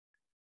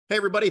Hey,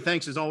 everybody.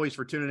 Thanks as always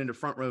for tuning into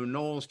Front Row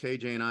Noles.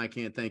 KJ and I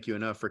can't thank you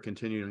enough for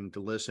continuing to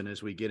listen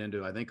as we get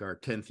into, I think, our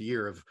 10th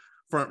year of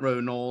Front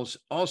Row Noles.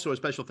 Also, a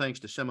special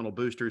thanks to Seminole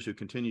Boosters, who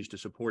continues to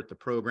support the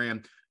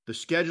program. The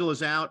schedule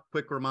is out.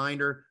 Quick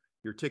reminder,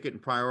 your ticket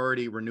and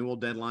priority renewal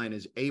deadline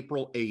is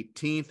April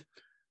 18th.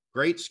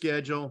 Great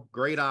schedule,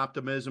 great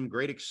optimism,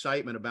 great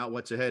excitement about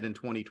what's ahead in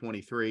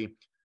 2023.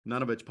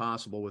 None of it's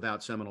possible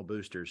without Seminole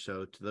Boosters.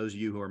 So to those of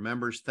you who are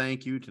members,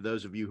 thank you. To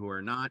those of you who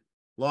are not,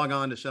 log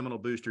on to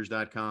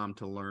SeminoleBoosters.com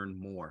to learn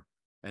more.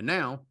 And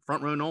now,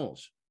 Front Row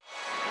Noles.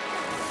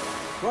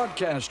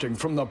 Broadcasting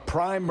from the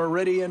Prime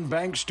Meridian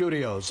Bank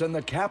Studios in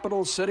the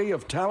capital city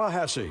of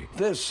Tallahassee,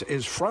 this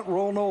is Front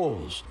Row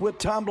Noles with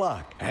Tom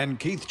Block and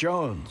Keith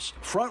Jones.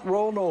 Front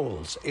Row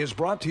Noles is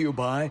brought to you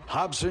by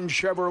Hobson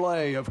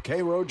Chevrolet of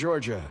Cairo,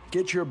 Georgia.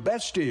 Get your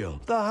best deal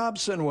the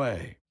Hobson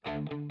way.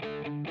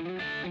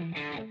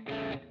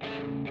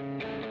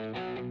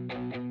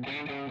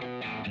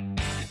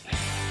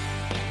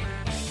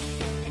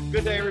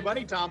 Good day,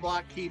 everybody. Tom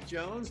Block, Keith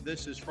Jones.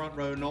 This is Front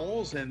Row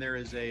Noles, and there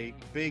is a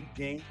big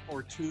game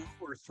or two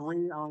or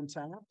three on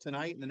tap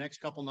tonight and the next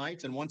couple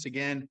nights. And once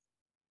again,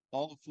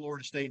 all of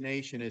Florida State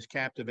Nation is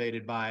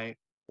captivated by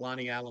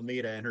Lonnie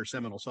Alameda and her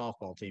Seminole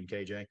softball team,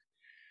 KJ.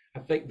 I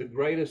think the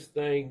greatest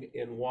thing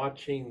in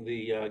watching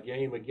the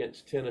game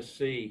against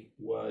Tennessee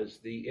was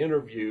the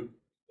interview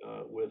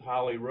with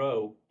Holly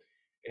Rowe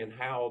and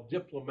how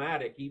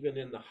diplomatic, even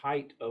in the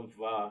height of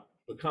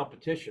the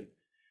competition,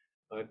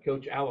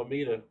 Coach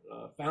Alameda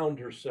found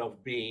herself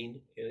being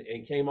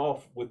and came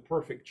off with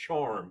perfect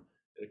charm.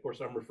 And of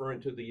course, I'm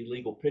referring to the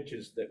illegal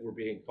pitches that were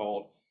being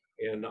called.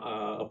 And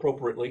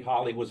appropriately,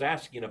 Holly was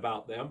asking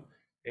about them.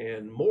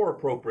 And more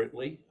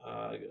appropriately,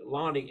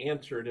 Lonnie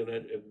answered in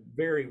a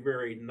very,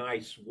 very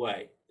nice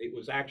way. It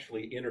was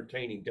actually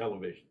entertaining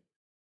television.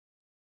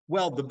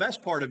 Well, the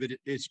best part of it,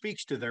 it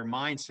speaks to their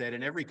mindset.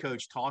 And every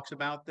coach talks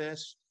about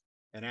this.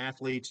 And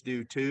athletes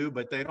do too,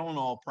 but they don't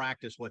all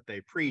practice what they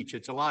preach.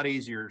 It's a lot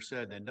easier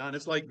said than done.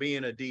 It's like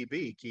being a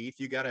DB, Keith.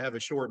 You got to have a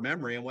short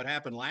memory, and what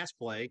happened last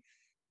play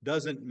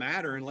doesn't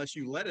matter unless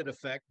you let it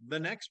affect the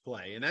next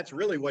play. And that's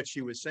really what she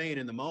was saying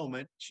in the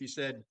moment. She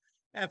said,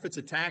 if it's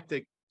a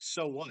tactic,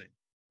 so what?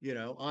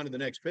 On to the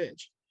next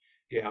pitch.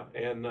 Yeah,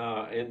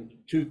 and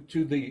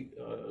to the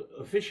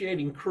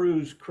officiating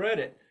crew's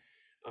credit,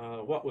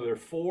 what were there,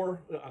 four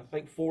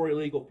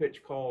illegal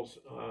pitch calls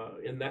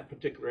in that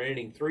particular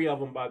inning, 3 of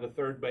them by the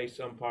third base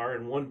umpire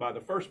and 1 by the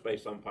first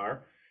base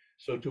umpire.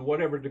 So to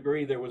whatever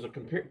degree there was a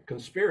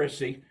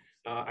conspiracy,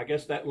 I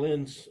guess that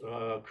lends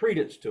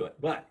credence to it,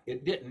 but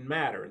it didn't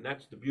matter. And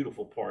that's the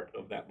beautiful part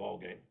of that ball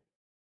game.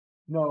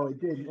 No,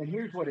 it didn't. And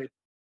here's what it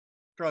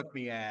struck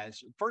me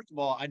as. First of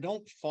all, I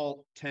don't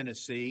fault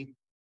Tennessee,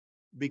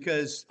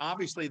 because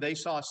obviously they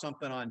saw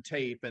something on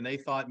tape and they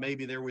thought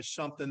maybe there was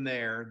something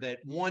there that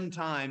one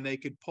time they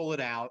could pull it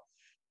out.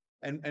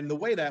 And the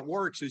way that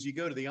works is you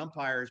go to the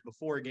umpires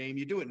before a game.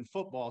 You do it in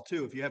football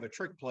too. If you have a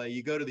trick play,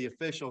 you go to the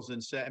officials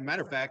and say,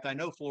 matter of fact, I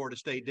know Florida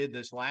State did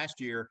this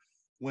last year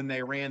when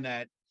they ran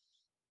that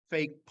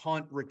fake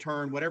punt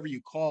return, whatever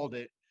you called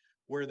it,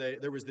 where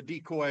there was the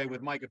decoy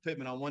with Micah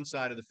Pittman on one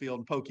side of the field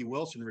and Pokey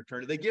Wilson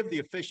returned it. They give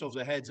the officials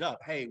a heads up.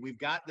 Hey, we've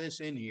got this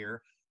in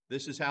here.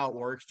 This is how it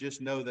works.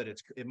 Just know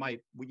that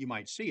you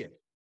might see it.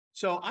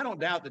 So I don't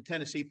doubt that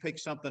Tennessee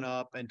picked something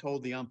up and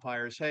told the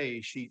umpires,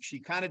 hey, she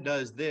kind of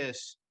does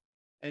this.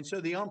 And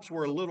so the umps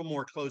were a little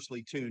more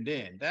closely tuned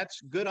in. That's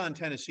good on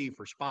Tennessee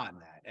for spotting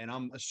that. And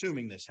I'm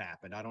assuming this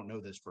happened. I don't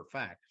know this for a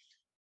fact.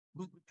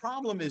 But the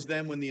problem is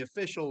then when the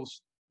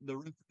officials,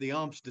 the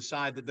umps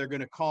decide that they're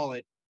going to call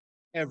it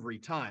every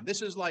time.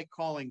 This is like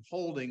calling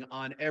holding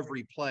on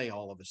every play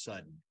all of a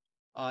sudden.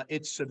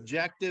 It's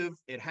subjective.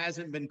 It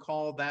hasn't been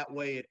called that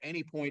way at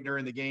any point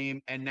during the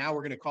game, and now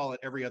we're going to call it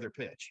every other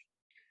pitch.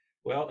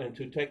 Well, and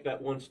to take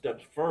that one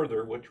step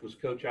further, which was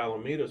Coach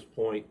Alameda's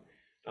point,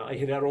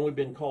 it had only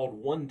been called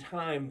one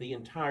time the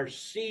entire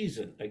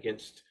season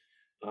against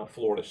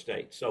Florida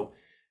State. So,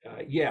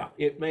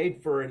 it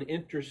made for an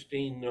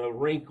interesting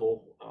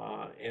wrinkle,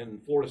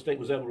 and Florida State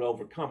was able to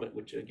overcome it,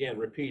 which, again,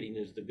 repeating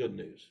is the good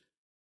news.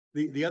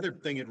 The other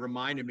thing it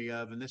reminded me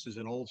of, and this is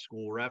an old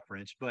school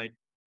reference, but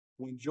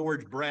when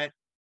George Brett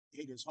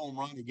hit his home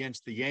run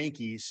against the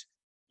Yankees,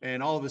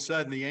 and all of a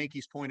sudden the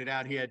Yankees pointed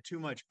out he had too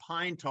much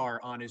pine tar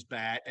on his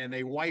bat, and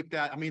they wiped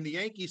out. I mean, the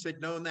Yankees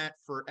had known that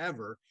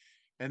forever,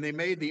 and they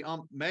made the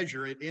ump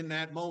measure it in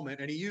that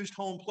moment, and he used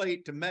home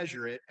plate to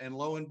measure it, and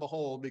lo and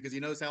behold, because he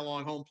knows how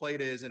long home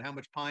plate is and how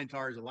much pine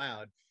tar is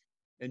allowed,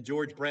 and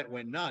George Brett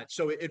went nuts.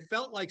 So it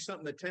felt like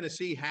something that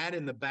Tennessee had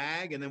in the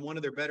bag, and then one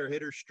of their better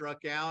hitters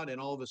struck out,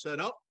 and all of a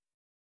sudden,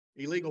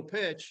 illegal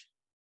pitch.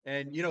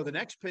 And, the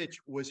next pitch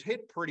was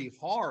hit pretty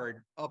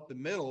hard up the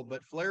middle,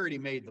 but Flaherty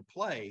made the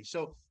play.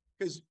 So,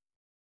 because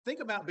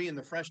think about being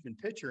the freshman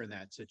pitcher in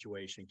that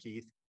situation,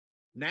 Keith.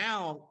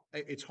 Now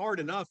it's hard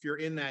enough you're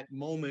in that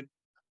moment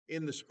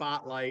in the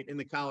spotlight in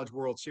the College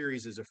World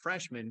Series as a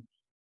freshman.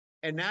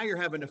 And now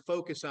you're having to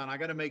focus on, I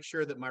got to make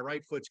sure that my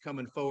right foot's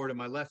coming forward and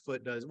my left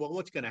foot does. Well,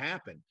 what's going to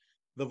happen?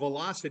 the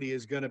velocity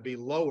is going to be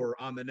lower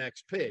on the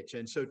next pitch.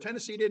 And so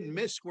Tennessee didn't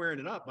miss squaring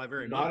it up by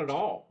very much. Not at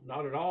all,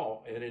 not at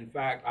all. And in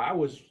fact, I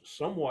was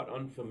somewhat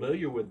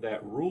unfamiliar with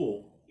that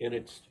rule in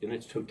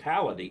its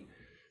totality,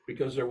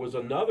 because there was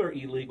another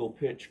illegal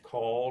pitch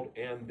called,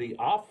 and the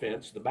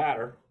offense, the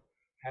batter,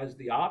 has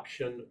the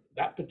option.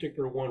 That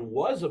particular one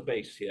was a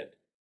base hit,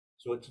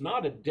 so it's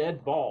not a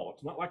dead ball.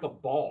 It's not like a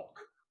balk.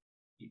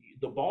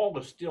 The ball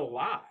is still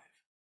live,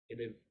 and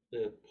if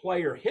the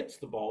player hits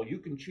the ball, you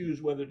can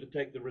choose whether to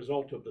take the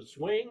result of the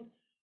swing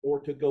or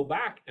to go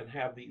back and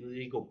have the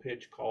illegal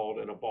pitch called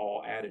and a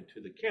ball added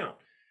to the count.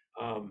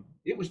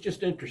 It was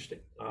just interesting.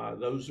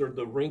 Those are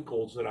the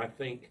wrinkles that I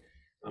think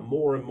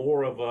more and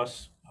more of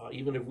us,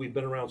 even if we've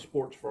been around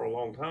sports for a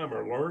long time,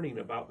 are learning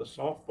about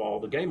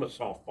the game of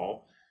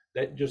softball,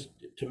 that just,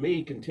 to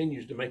me,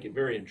 continues to make it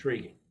very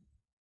intriguing.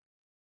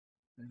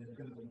 And they've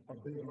got a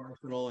big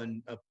arsenal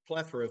and a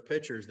plethora of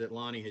pitchers that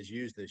Lonnie has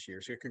used this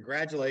year. So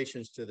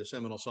congratulations to the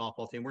Seminole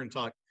softball team. We're going to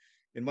talk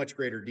in much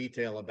greater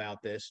detail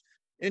about this.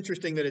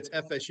 Interesting that it's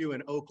FSU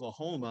and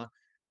Oklahoma.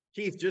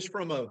 Keith, just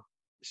from a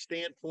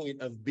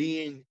standpoint of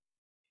being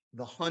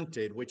the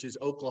hunted, which is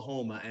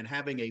Oklahoma, and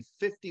having a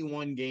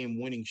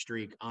 51-game winning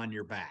streak on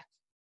your back.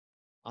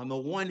 On the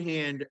one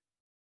hand,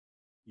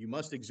 you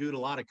must exude a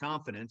lot of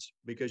confidence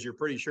because you're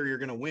pretty sure you're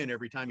going to win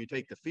every time you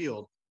take the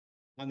field.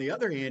 On the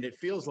other hand, it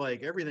feels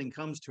like everything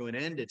comes to an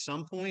end at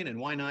some point, and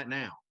why not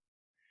now?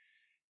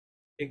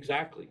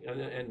 Exactly.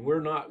 And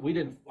we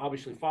didn't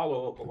obviously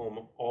follow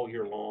Oklahoma all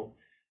year long,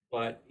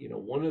 but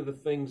one of the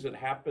things that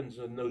happens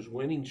in those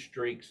winning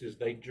streaks is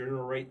they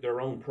generate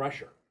their own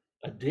pressure,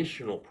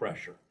 additional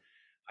pressure.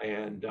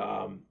 And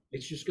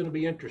it's just going to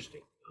be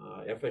interesting.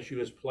 FSU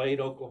has played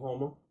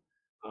Oklahoma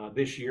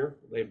this year.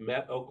 They've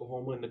met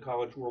Oklahoma in the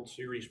College World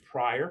Series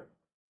prior.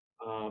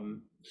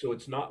 So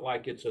it's not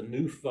like it's a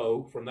new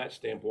foe from that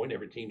standpoint.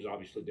 Every team's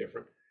obviously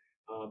different.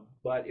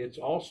 But it's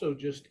also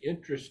just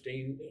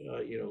interesting.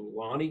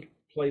 Lonnie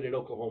played at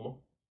Oklahoma.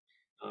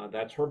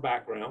 That's her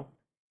background.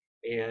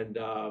 And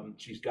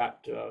she's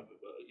got,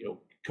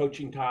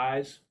 coaching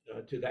ties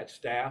to that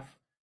staff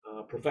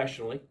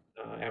professionally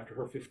after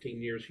her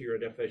 15 years here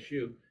at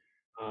FSU.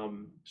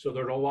 So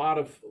there's a lot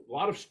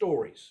of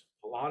stories,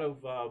 a lot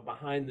of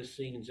behind the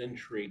scenes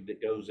intrigue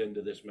that goes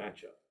into this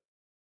matchup.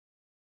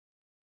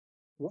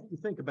 What do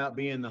you think about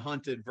being the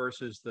hunted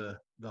versus the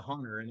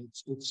hunter? And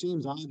it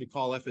seems odd to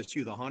call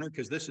FSU the hunter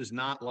because this is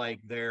not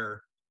like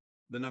they're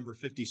the number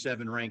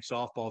 57 ranked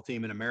softball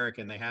team in America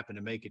and they happen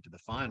to make it to the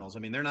finals. I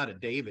mean, they're not a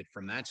David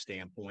from that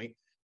standpoint.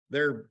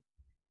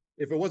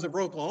 If it wasn't for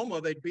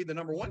Oklahoma, they'd be the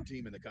number one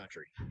team in the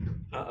country.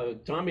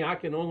 Tommy, I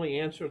can only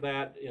answer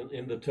that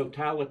in the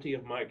totality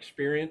of my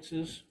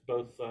experiences,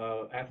 both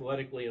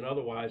athletically and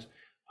otherwise.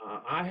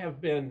 I have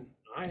been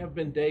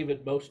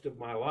David most of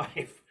my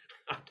life.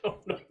 I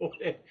don't know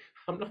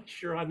I'm not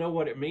sure I know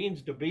what it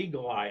means to be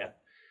Goliath.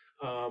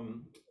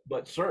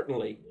 But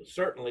certainly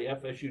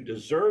FSU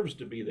deserves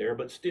to be there,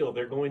 but still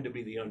they're going to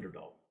be the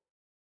underdog.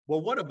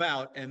 Well, what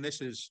about, and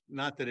this is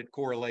not that it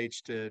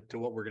correlates to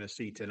what we're going to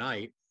see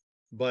tonight,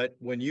 but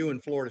when you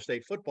and Florida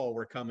State football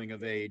were coming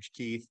of age,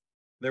 Keith,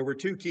 there were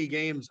two key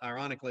games,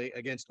 ironically,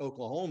 against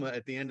Oklahoma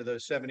at the end of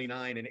those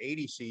 79 and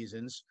 80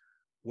 seasons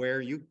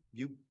where you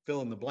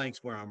fill in the blanks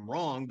where I'm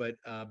wrong, but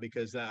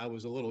because I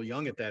was a little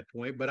young at that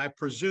point. But I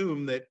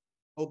presume that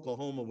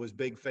Oklahoma was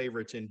big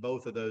favorites in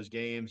both of those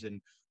games,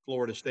 and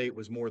Florida State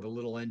was more the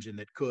little engine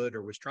that could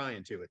or was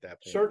trying to at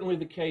that point. Certainly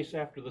the case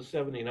after the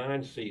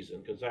 79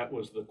 season, because that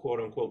was the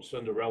quote-unquote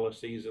Cinderella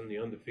season, the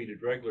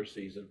undefeated regular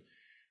season.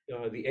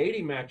 The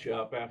 80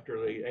 matchup after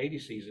the 80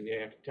 season,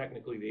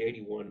 technically the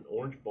 81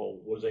 Orange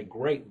Bowl, was a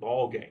great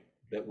ball game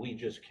that we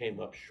just came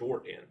up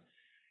short in.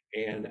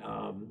 And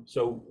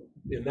so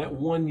in that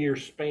 1 year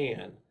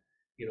span,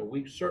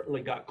 we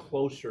certainly got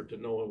closer to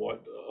knowing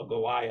what a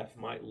Goliath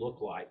might look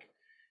like.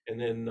 And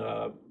then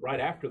right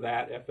after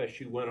that,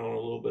 FSU went on a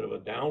little bit of a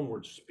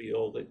downward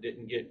spiel that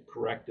didn't get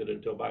corrected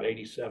until about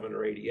 87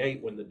 or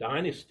 88 when the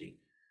dynasty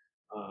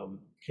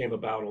came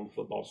about on the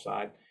football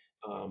side.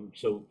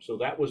 So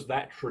that was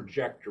that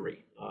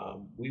trajectory.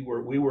 We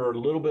were a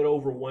little bit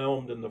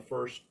overwhelmed in the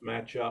first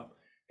matchup,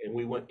 and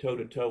we went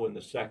toe-to-toe in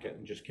the second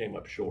and just came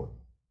up short.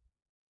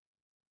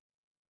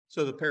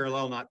 So the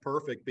parallel not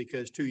perfect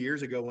because 2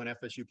 years ago when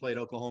FSU played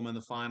Oklahoma in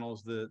the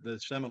finals, the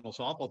Seminole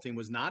softball team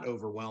was not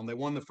overwhelmed. They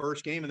won the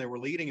first game and they were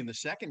leading in the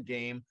second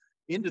game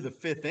into the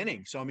fifth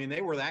inning. So, I mean,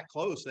 they were that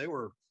close. They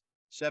were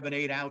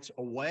 7-8 outs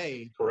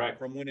away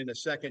from winning a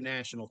second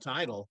national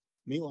title.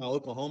 Meanwhile,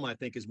 Oklahoma, I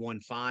think, has won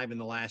 5 in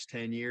the last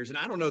 10 years. And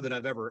I don't know that I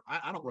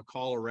don't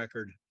recall a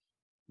record,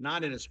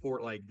 not in a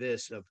sport like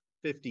this, of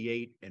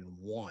 58-1.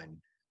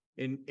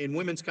 In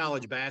women's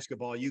college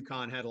basketball,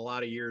 UConn had a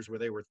lot of years where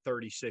they were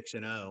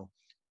 36-0.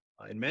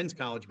 In men's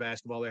college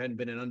basketball, there hadn't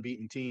been an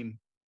unbeaten team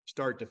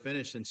start to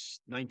finish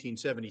since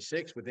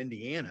 1976 with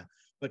Indiana.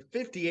 But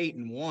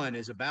 58-1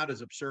 is about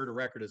as absurd a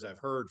record as I've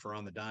heard for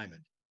On the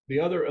Diamond.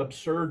 The other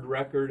absurd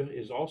record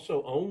is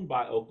also owned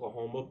by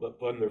Oklahoma, but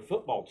on their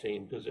football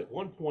team, because at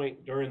one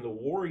point during the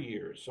war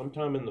years,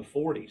 sometime in the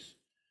 40s,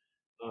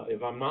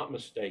 if I'm not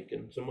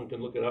mistaken. Someone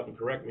can look it up and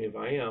correct me if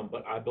I am,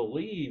 but I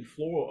believe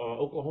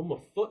Oklahoma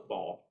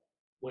football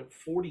went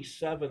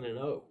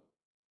 47-0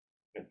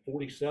 and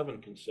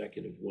 47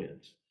 consecutive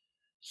wins.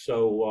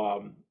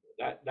 So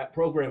that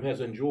program has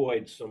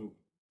enjoyed some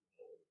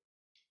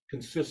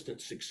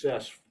consistent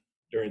success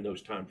during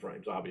those time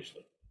frames,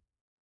 obviously.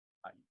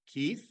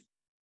 Keith,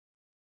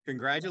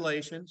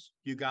 congratulations.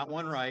 You got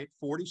one right,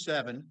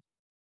 47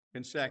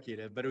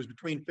 consecutive, but it was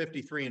between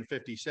 53 and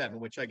 57,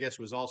 which I guess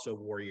was also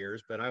war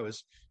years. But I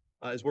was,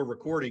 as we're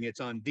recording,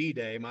 it's on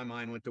D-Day. My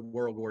mind went to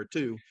World War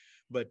II,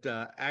 but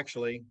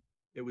actually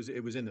it was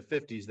in the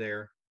 50s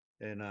there.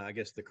 And I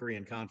guess the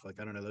Korean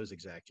conflict. I don't know those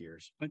exact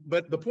years.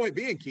 But the point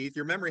being, Keith,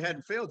 your memory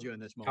hadn't failed you in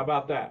this moment. How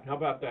about that? How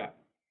about that?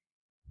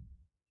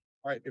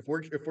 All right, if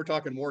we're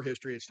talking war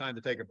history, it's time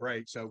to take a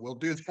break. So we'll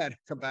do that and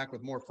come back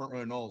with more Front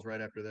Row Noles right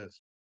after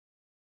this.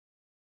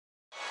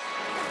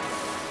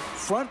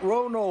 Front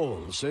Row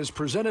Noles is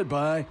presented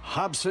by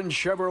Hobson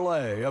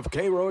Chevrolet of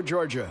Cairo,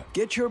 Georgia.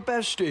 Get your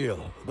best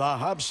deal the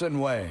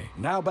Hobson way.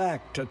 Now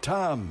back to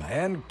Tom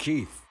and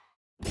Keith.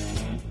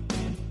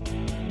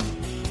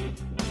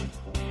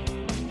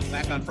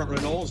 Back on Front Row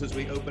Noles as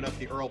we open up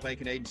the Earl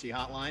Bacon Agency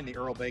hotline, the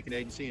Earl Bacon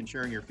Agency,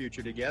 ensuring your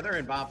future together.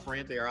 And Bob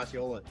Ferrante, our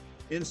Osceola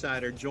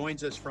insider,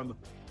 joins us from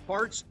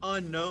parts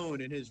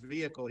unknown in his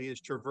vehicle. He is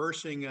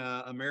traversing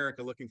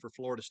America looking for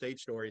Florida State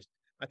stories.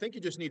 I think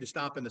you just need to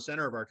stop in the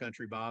center of our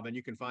country, Bob, and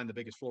you can find the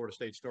biggest Florida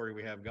State story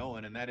we have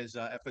going, and that is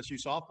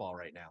FSU softball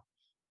right now.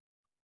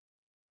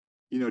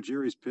 You know,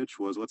 Jerry's pitch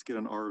was, let's get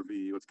an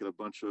RV, let's get a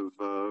bunch of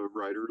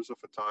writers, a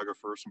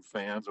photographer, some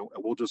fans, and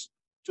we'll just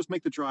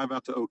make the drive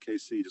out to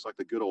OKC, just like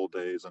the good old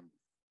days. And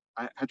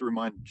I had to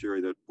remind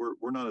Jerry that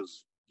we're not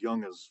as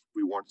young as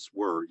we once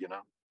were, you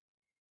know?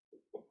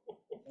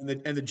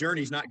 And the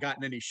journey's not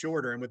gotten any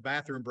shorter, and with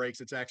bathroom breaks,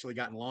 it's actually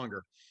gotten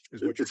longer,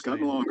 is what you're saying. It's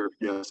gotten longer.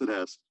 Yes, it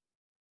has.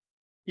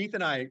 Keith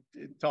and I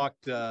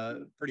talked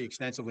pretty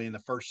extensively in the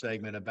first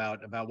segment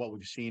about what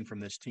we've seen from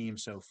this team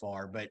so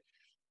far. But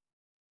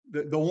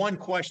the one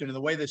question, and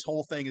the way this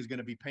whole thing is going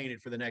to be painted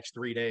for the next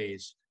 3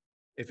 days,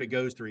 if it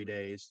goes 3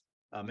 days,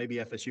 maybe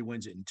FSU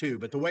wins it in 2.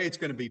 But the way it's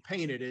going to be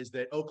painted is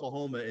that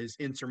Oklahoma is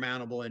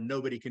insurmountable and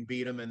nobody can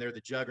beat them, and they're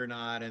the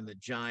juggernaut and the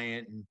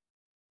giant. And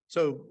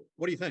so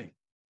what do you think?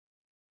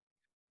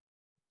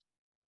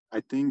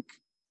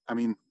 I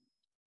mean,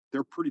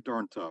 they're pretty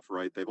darn tough,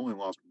 right? They've only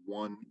lost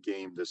one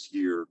game this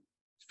year,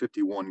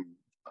 51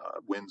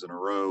 wins in a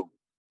row.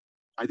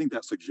 I think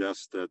that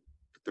suggests that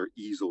they're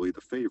easily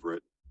the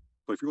favorite.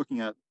 But if you're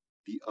looking at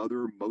the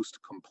other most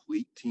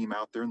complete team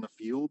out there in the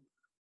field,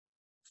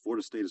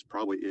 Florida State is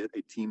probably it,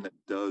 a team that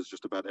does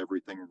just about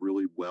everything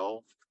really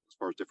well as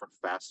far as different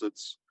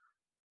facets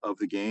of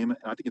the game. And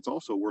I think it's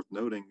also worth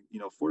noting, you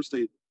know, Florida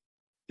State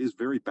is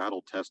very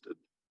battle tested.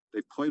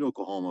 They've played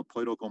Oklahoma,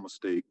 played Oklahoma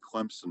State,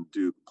 Clemson,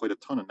 Duke, played a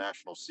ton of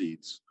national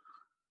seeds.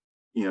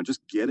 You know,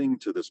 just getting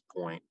to this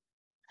point,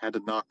 had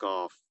to knock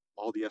off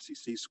all the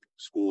SEC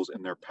schools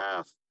in their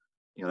path.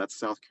 You know, that's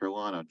South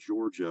Carolina,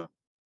 Georgia,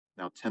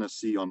 now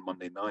Tennessee on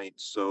Monday night.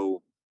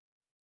 So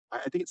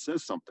I think it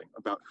says something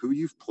about who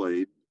you've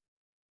played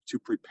to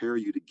prepare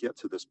you to get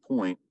to this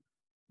point.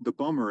 The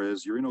bummer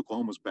is you're in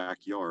Oklahoma's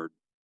backyard.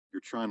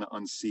 You're trying to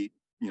unseat,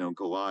 you know,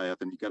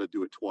 Goliath, and you got to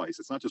do it twice.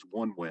 It's not just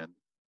one win.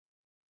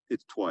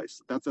 It's twice.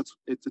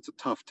 It's a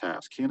tough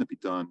task. Can it be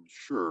done?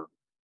 Sure.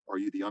 Are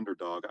you the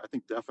underdog? I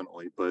think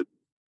definitely, but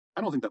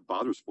I don't think that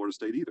bothers Florida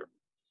State either.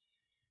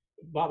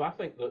 Bob, I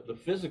think the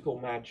physical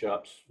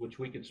matchups, which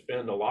we could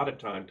spend a lot of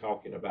time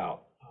talking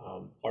about,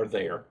 are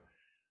there.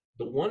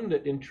 The one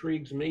that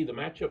intrigues me, the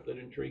matchup that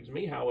intrigues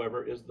me,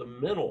 however, is the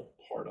mental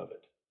part of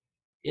it.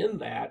 In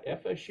that,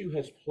 FSU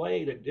has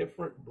played a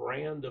different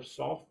brand of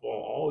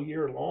softball all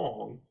year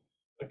long,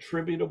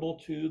 attributable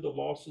to the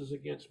losses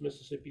against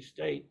Mississippi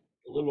State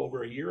a little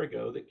over a year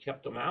ago that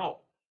kept them out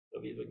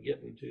of even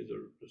getting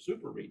to the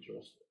super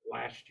regionals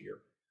last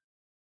year.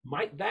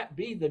 Might that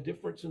be the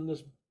difference in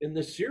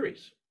this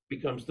series?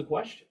 Becomes the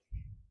question.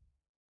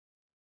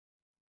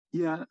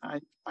 Yeah,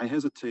 I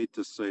hesitate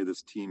to say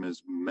this team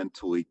is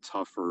mentally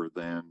tougher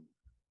than,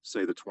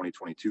 say, the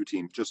 2022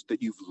 team, just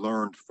that you've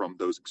learned from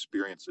those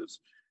experiences.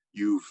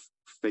 You've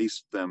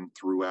faced them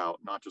throughout,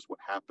 not just what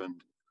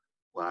happened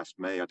last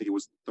May. I think it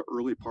was the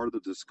early part of the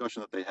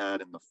discussion that they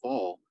had in the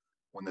fall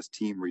when this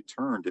team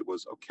returned. It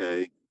was,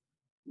 okay,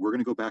 we're going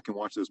to go back and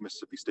watch those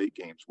Mississippi State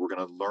games. We're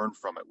going to learn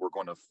from it. We're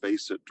going to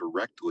face it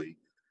directly.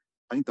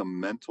 I think the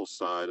mental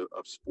side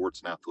of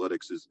sports and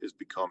athletics is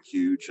become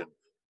huge,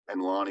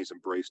 and Lonnie's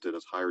embraced it,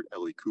 has hired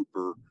Ellie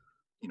Cooper,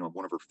 you know,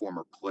 one of her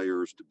former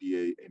players, to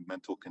be a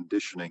mental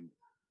conditioning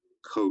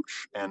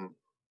coach. And,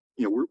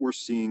 you know, we're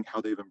seeing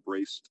how they've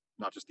embraced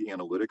not just the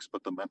analytics,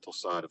 but the mental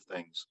side of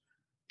things.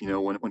 You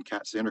know, when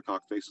Kat Sandercock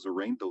faces a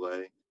rain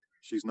delay,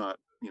 she's not,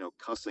 you know,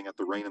 cussing at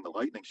the rain and the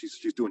lightning. She's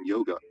doing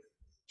yoga.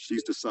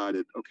 She's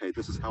decided, okay,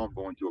 this is how I'm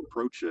going to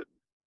approach it.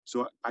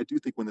 So I do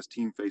think when this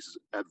team faces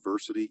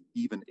adversity,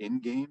 even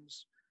in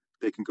games,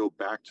 they can go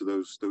back to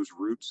those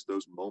roots,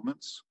 those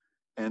moments,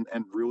 and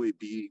really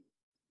be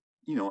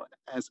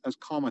as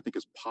calm, I think,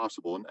 as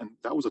possible. And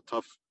that was a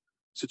tough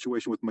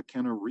situation with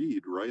McKenna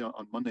Reed, right?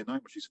 On Monday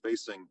night when she's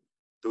facing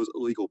those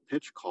illegal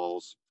pitch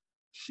calls,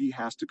 she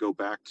has to go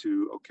back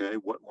to, okay,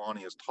 what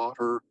Lonnie has taught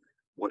her,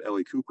 what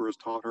Ellie Cooper has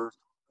taught her.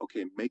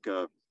 Okay, make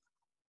an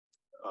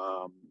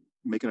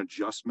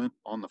adjustment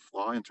on the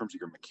fly in terms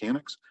of your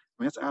mechanics.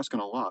 I mean, that's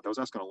asking a lot. That was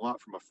asking a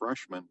lot from a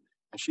freshman,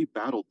 and she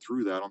battled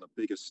through that on the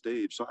biggest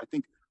stage. So I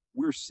think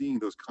we're seeing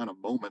those kind of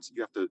moments.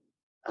 You have to,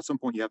 at some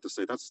point, you have to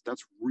say that's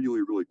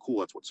really, really cool.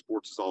 That's what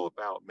sports is all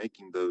about,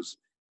 making those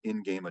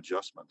in-game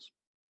adjustments.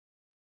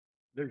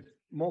 There's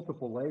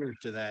multiple layers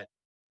to that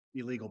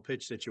illegal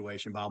pitch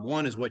situation, Bob.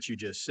 One is what you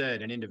just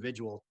said, an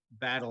individual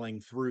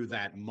battling through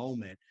that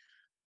moment.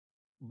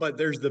 But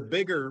there's the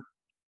bigger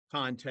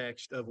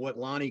context of what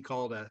Lonnie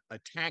called a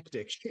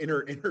tactics in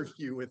her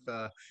interview with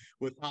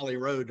Holly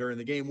Rowe during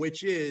the game,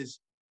 which is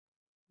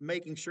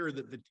making sure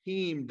that the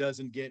team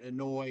doesn't get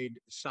annoyed,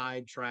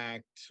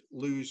 sidetracked,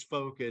 lose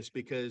focus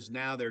because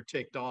now they're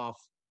ticked off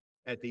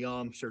at the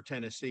umps or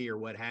Tennessee or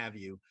what have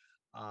you.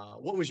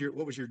 What was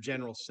your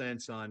general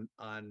sense on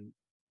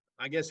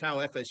I guess how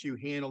FSU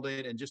handled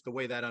it and just the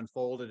way that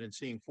unfolded and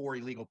seeing 4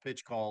 illegal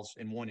pitch calls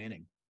in 1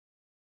 inning?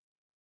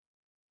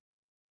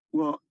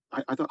 Well,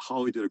 I thought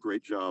Holly did a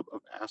great job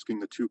of asking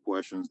the 2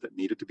 questions that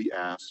needed to be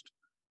asked.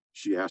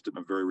 She asked it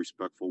in a very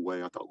respectful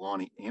way. I thought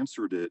Lonnie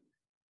answered it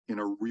in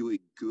a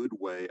really good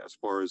way as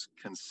far as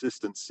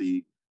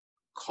consistency,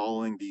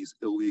 calling these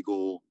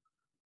illegal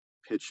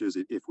pitches,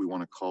 if we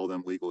want to call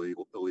them legal,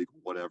 illegal,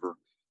 whatever.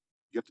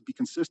 You have to be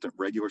consistent,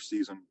 regular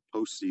season,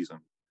 postseason.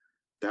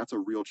 That's a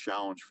real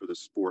challenge for this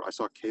sport. I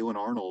saw Kaylin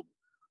Arnold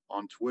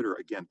on Twitter.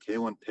 Again,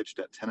 Kaylin pitched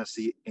at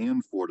Tennessee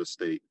and Florida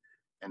State,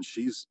 and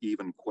she's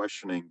even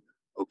questioning,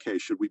 okay,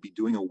 should we be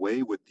doing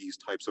away with these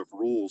types of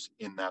rules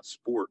in that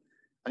sport?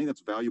 I think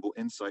that's valuable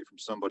insight from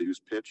somebody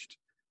who's pitched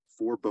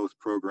for both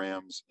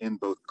programs in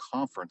both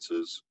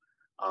conferences.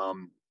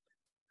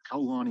 How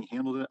Lonnie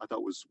handled it, I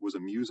thought was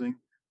amusing.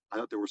 I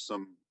thought there was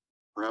some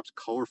perhaps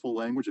colorful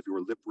language if you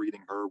were lip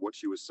reading her, what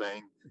she was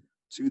saying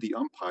to the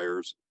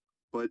umpires.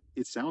 But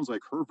it sounds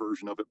like her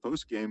version of it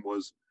post game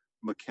was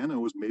McKenna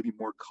was maybe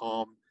more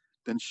calm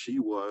than she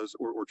was,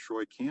 or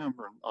Troy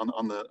Cameron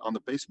on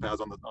the base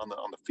paths on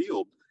the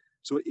field.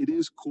 So it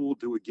is cool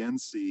to again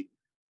see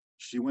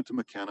she went to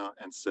McKenna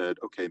and said,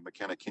 okay,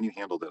 McKenna, can you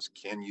handle this?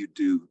 Can you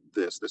do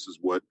this? This is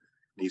what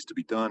needs to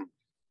be done.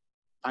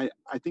 I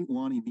think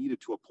Lonnie needed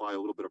to apply a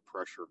little bit of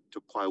pressure, to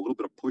apply a little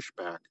bit of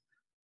pushback,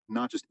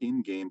 not just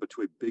in game, but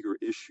to a bigger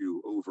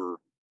issue over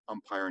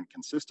umpiring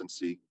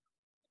consistency.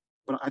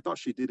 But I thought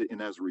she did it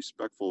in as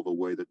respectful of a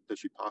way that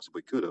she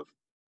possibly could have.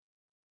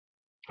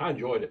 I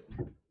enjoyed it.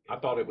 I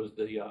thought it was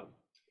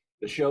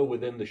the show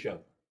within the show.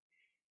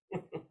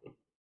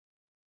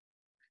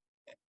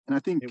 And I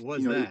think it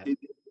was that.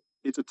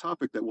 It's a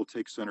topic that will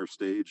take center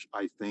stage,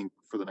 I think,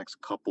 for the next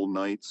couple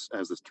nights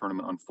as this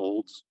tournament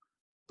unfolds,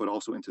 but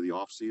also into the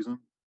off season.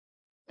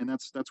 And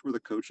that's where the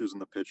coaches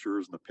and the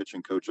pitchers and the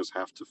pitching coaches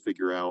have to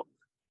figure out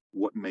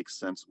what makes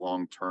sense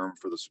long term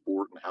for the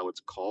sport and how it's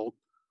called.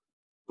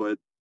 But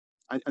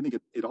I think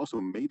it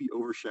also may be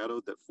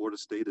overshadowed that Florida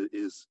State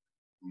is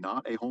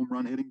not a home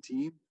run hitting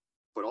team,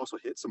 but also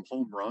hit some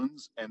home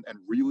runs and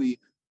really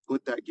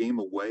put that game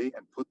away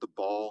and put the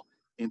ball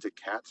into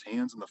Kat's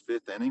hands in the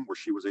 5th inning where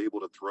she was able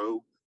to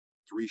throw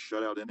 3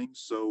 shutout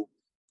innings. So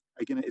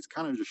again, it's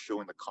kind of just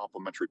showing the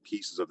complementary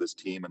pieces of this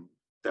team. And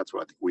that's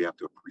what I think we have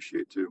to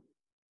appreciate too.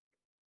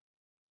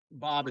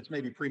 Bob, it's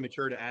maybe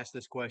premature to ask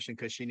this question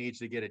because she needs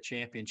to get a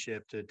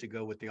championship to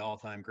go with the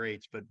all-time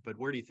greats. But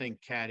where do you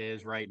think Kat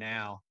is right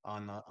now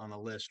on the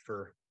list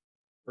for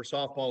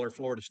softball or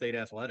Florida State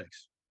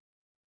athletics?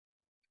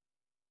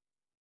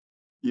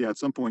 Yeah, at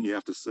some point you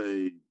have to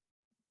say,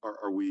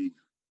 are we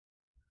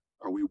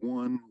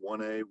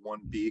 1A,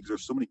 1B? Because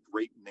there's so many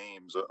great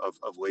names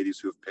of ladies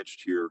who have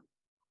pitched here,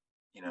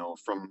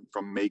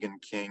 from Megan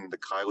King to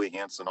Kylie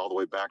Hansen all the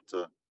way back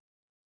to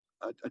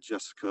a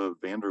Jessica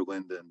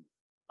Vanderlinden.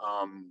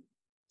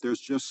 There's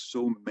just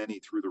so many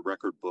through the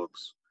record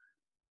books.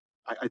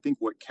 I think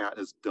what Kat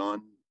has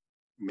done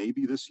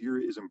maybe this year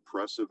is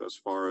impressive as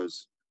far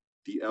as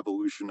the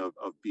evolution of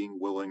being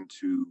willing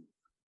to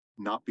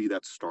not be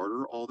that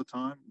starter all the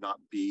time, not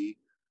be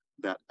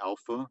that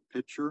alpha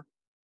pitcher,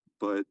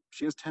 but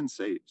she has 10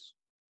 saves.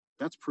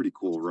 That's pretty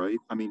cool, right?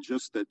 I mean,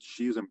 just that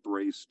she's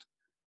embraced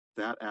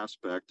that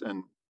aspect.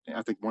 And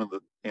I think one of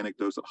the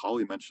anecdotes that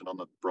Holly mentioned on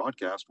the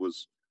broadcast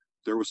was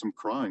there was some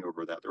crying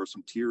over that. There were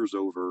some tears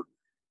over,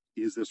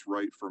 is this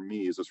right for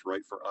me? Is this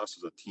right for us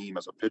as a team,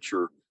 as a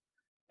pitcher?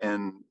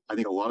 And I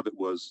think a lot of it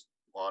was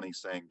Lonnie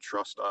saying,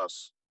 trust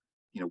us.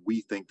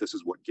 We think this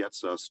is what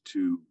gets us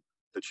to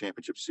the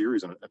championship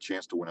series and a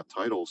chance to win a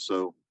title.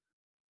 So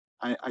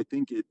I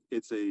think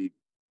it's a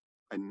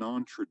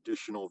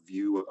non-traditional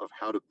view of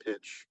how to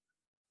pitch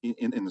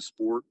in the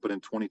sport. But in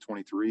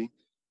 2023,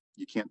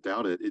 you can't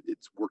doubt it.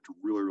 It's worked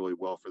really, really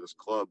well for this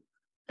club.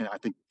 And I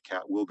think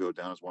Kat will go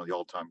down as one of the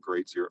all-time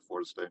greats here at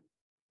Florida State.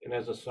 And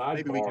as a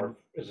Maybe we can.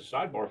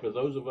 sidebar, for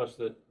those of us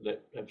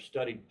that have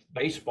studied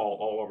baseball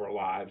all of our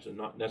lives and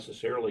not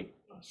necessarily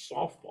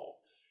softball,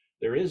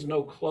 there is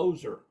no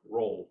closer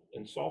role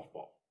in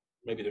softball.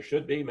 Maybe there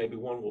should be, maybe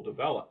one will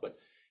develop, but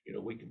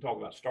we can talk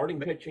about starting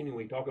pitching and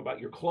we talk about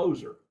your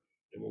closer.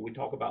 And when we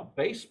talk about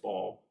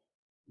baseball,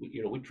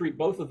 we treat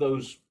both of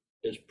those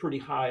as pretty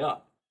high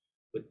up,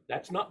 but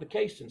that's not the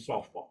case in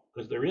softball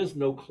because there is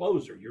no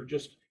closer. You're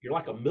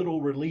like a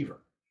middle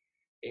reliever.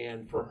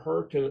 And for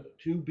her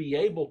to be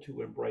able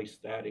to embrace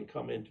that and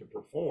come in to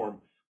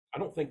perform, I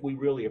don't think we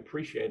really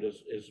appreciate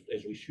as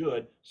we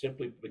should,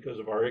 simply because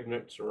of our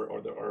ignorance or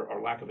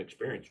our lack of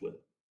experience with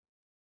it.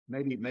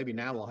 Maybe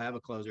now we'll have a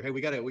closer. Hey, we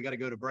gotta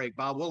go to break.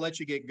 Bob, we'll let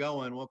you get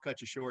going. We'll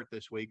cut you short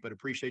this week, but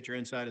appreciate your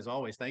insight as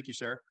always. Thank you,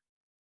 sir.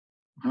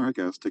 All right,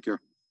 guys, take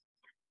care.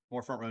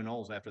 More Front Row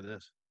Noles after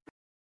this.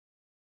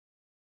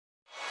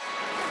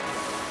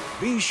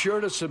 Be sure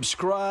to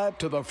subscribe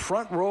to the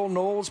Front Row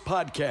Noles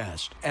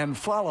podcast and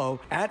follow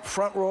at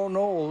Front Row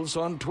Noles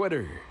on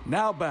Twitter.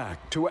 Now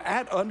back to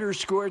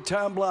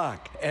 @_Tom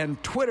Block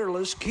and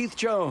Twitterless Keith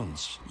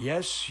Jones.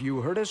 Yes, you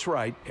heard us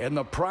right, in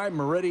the Prime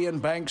Meridian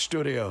Bank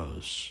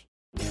Studios.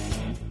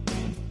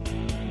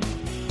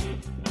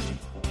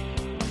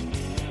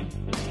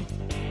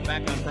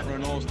 Back on Front Row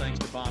Noles, thanks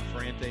to Bob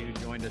Ferrante, who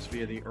joined us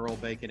via the Earl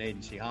Bacon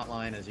Agency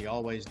hotline, as he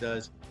always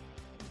does.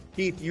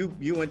 Keith,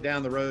 you went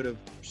down the road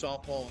of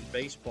softball and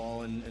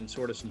baseball and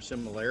sort of some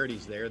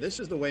similarities there.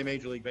 This is the way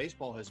Major League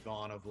Baseball has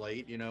gone of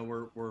late.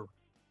 We're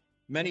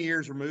many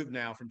years removed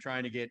now from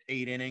trying to get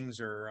 8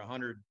 innings or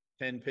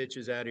 110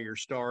 pitches out of your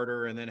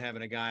starter and then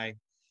having a guy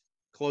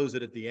close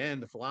it at the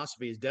end. The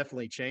philosophy has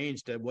definitely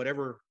changed to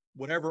whatever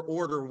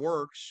order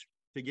works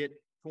to get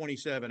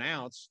 27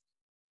 outs.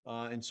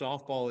 In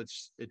softball,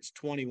 it's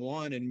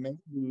 21, and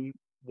maybe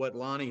what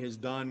Lonnie has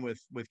done with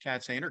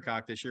Kat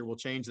Sandercock this year will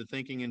change the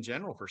thinking in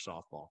general for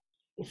softball.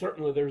 Well,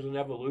 certainly there's an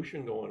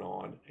evolution going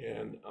on.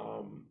 And,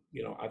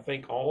 I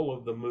think all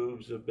of the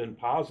moves have been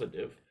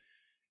positive.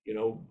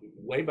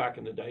 Way back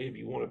in the day, if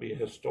you want to be a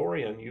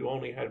historian, you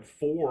only had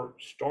 4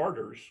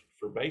 starters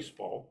for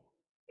baseball.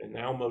 And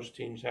now most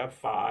teams have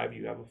 5.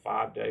 You have a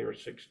 5-day or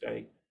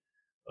 6-day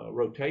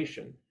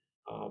rotation.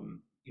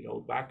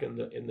 Back in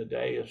the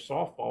day of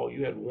softball,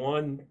 you had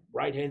 1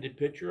 right-handed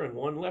pitcher and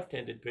 1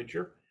 left-handed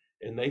pitcher,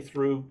 and they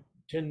threw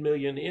 10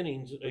 million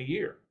innings a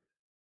year.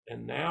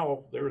 And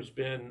now there's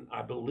been,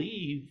 I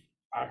believe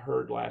I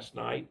heard last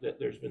night that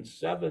there's been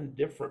 7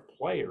 different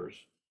players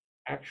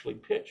actually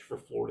pitch for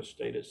Florida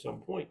State at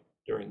some point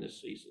during this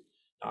season.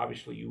 Now,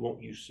 obviously you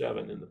won't use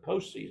 7 in the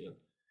postseason,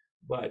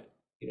 but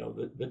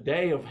the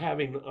day of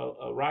having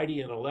a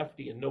righty and a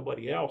lefty and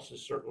nobody else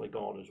is certainly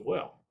gone as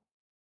well.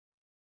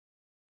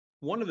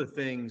 One of the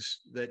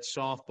things that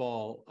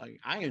softball,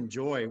 I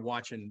enjoy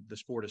watching the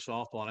sport of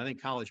softball, and I think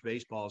college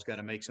baseball has got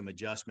to make some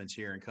adjustments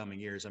here in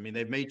coming years. I mean,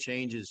 they've made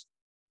changes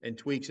and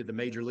tweaks at the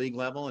major league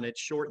level, and it's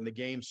shortened the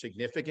game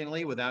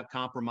significantly without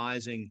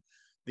compromising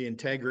the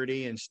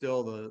integrity and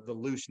still the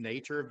loose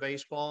nature of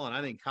baseball. And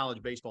I think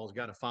college baseball has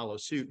got to follow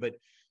suit. But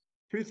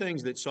 2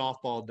 things that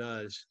softball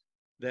does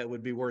that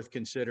would be worth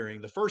considering.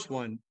 The first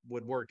one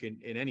would work in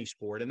any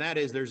sport, and that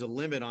is there's a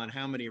limit on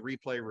how many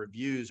replay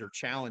reviews or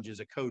challenges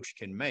a coach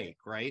can make,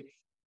 right?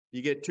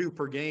 You get 2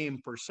 per game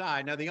per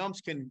side. Now, the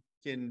umps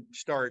can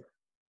start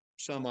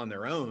some on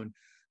their own,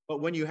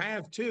 but when you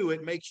have 2,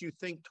 it makes you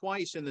think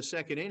twice in the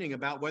second inning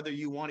about whether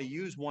you want to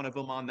use one of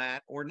them on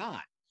that or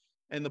not.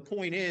 And the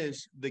point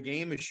is the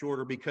game is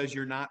shorter because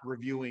you're not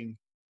reviewing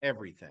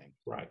everything.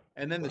 Right.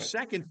 And then the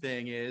second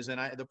thing is,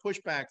 the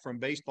pushback from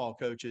baseball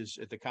coaches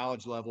at the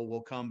college level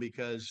will come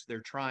because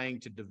they're trying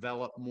to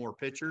develop more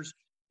pitchers,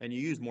 and you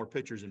use more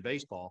pitchers in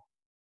baseball,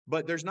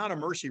 but there's not a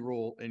mercy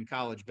rule in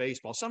college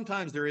baseball.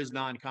 Sometimes there is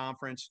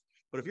non-conference,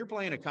 but if you're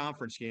playing a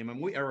conference game,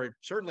 or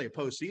certainly a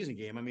postseason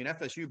game, I mean,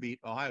 FSU beat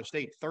Ohio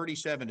State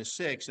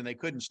 37-6, and they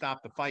couldn't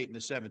stop the fight in the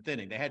 7th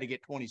inning. They had to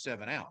get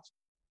 27 outs.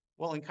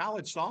 Well, in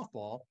college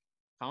softball,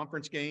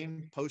 conference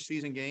game,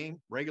 postseason game,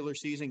 regular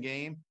season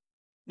game,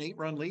 an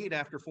 8-run lead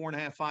after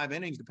 4.5, 5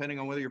 innings, depending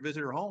on whether you're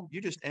visitor or home, you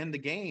just end the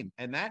game,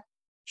 and that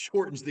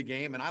shortens the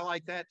game, and I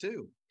like that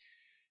too.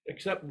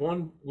 Except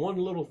one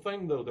little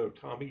thing though,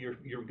 Tommy,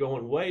 you're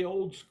going way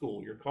old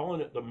school. You're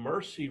calling it the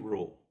mercy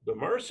rule. The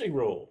mercy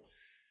rule.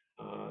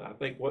 I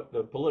think what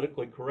the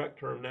politically correct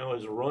term now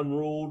is run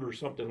ruled or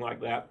something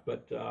like that.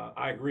 But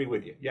I agree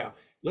with you. Yeah,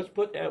 let's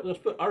put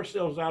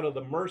ourselves out of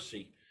the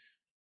mercy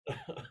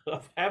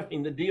of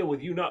having to deal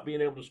with you not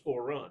being able to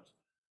score runs.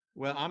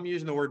 Well, I'm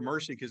using the word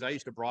mercy because I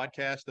used to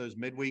broadcast those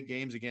midweek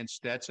games against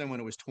Stetson when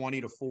it was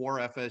 20-4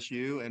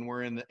 FSU, and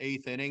we're in the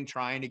 8th inning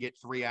trying to get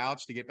 3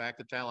 outs to get back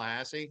to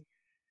Tallahassee.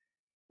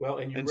 Well,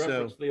 and you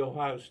referenced the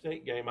Ohio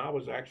State game. I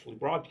was actually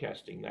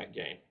broadcasting that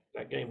game.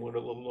 That game went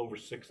a little over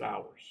 6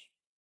 hours.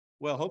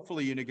 Well,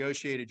 hopefully you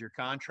negotiated your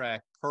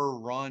contract per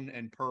run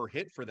and per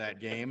hit for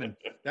that game, and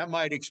that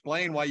might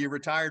explain why you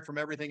retired from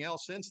everything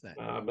else since then.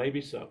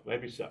 Maybe so.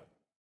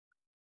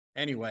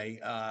 Anyway,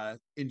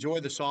 enjoy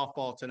the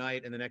softball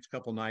tonight and the next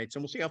couple nights,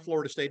 and we'll see how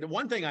Florida State. The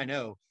one thing I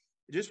know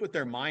just with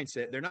their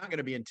mindset, they're not going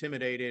to be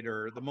intimidated,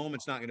 or the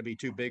moment's not going to be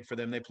too big for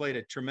them. They played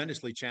a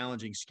tremendously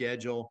challenging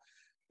schedule.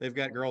 They've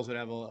got girls that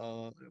have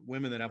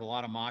women that have a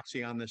lot of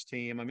moxie on this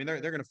team. I mean, they're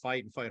going to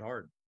fight and fight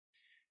hard.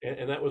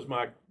 And that was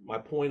my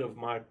point of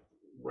my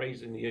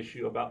raising the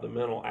issue about the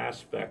mental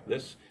aspect.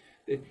 There's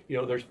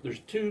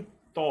two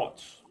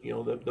thoughts.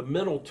 The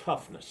mental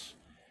toughness.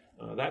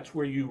 That's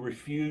where you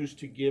refuse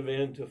to give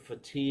in to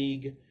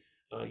fatigue.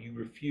 You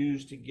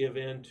refuse to give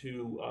in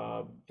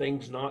to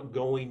things not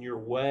going your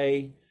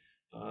way.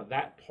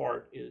 That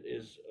part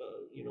is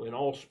in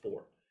all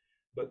sport.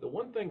 But the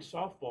one thing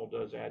softball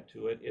does add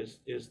to it is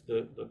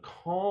the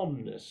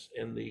calmness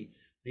and the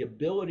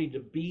ability to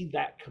be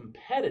that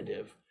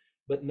competitive,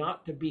 but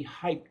not to be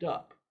hyped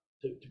up,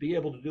 to be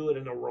able to do it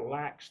in a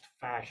relaxed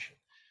fashion.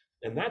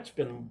 And that's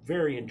been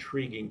very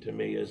intriguing to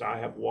me as I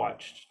have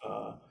watched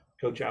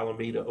Coach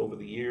Alameda over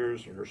the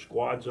years and her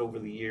squads over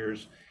the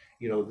years.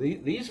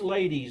 These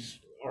ladies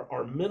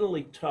are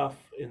mentally tough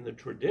in the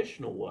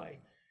traditional way.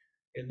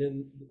 And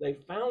then they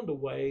found a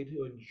way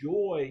to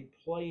enjoy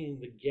playing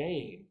the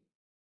game,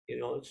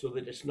 so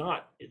that it's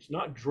not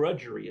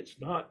drudgery. It's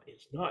not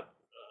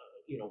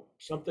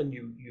something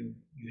you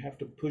have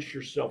to push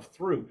yourself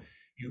through.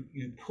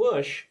 You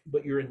push,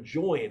 but you're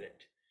enjoying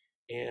it.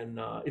 And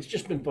it's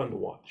just been fun to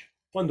watch.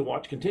 Fun to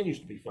watch, continues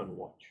to be fun to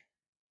watch.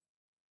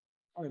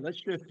 All right, let's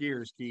shift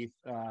gears, Keith.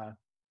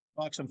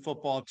 Talk some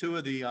football. Two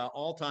of the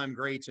all-time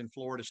greats in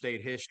Florida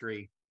State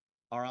history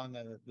are on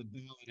the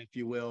ballot, if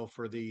you will,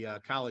 for the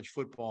College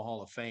Football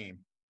Hall of Fame.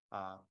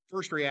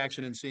 First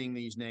reaction in seeing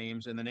these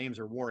names, and the names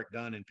are Warrick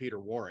Dunn and Peter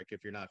Warrick,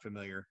 if you're not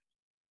familiar,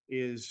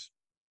 is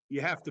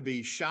you have to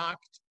be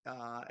shocked,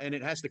 and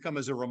it has to come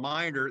as a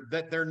reminder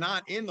that they're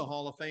not in the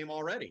Hall of Fame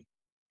already.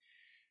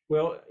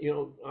 Well,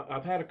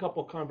 I've had a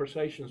couple of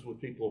conversations with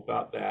people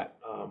about that.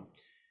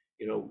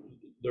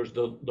 There's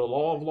the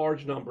law of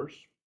large numbers.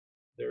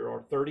 There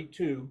are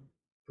 32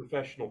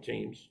 professional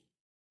teams.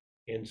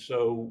 And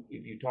so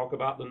if you talk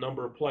about the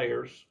number of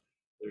players,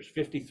 there's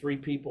 53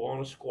 people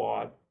on a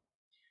squad.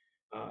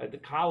 At the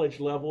college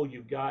level,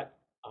 you've got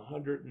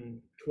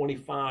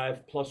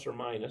 125 plus or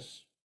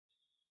minus,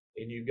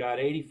 and you've got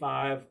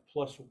 85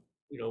 plus,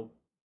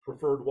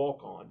 preferred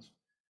walk-ons.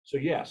 So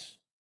yes,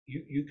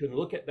 you can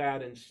look at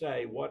that and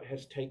say, what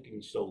has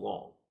taken so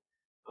long?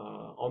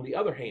 On the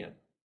other hand,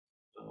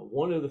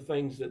 one of the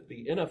things that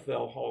the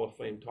NFL Hall of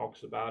Fame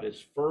talks about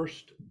is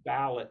first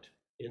ballot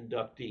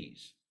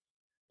inductees.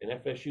 And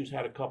FSU's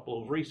had a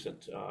couple of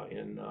recent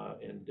in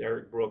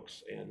Derek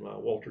Brooks and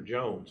Walter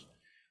Jones.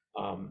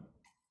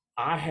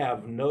 I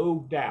have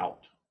no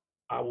doubt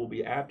I will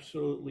be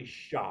absolutely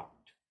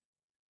shocked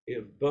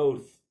if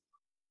both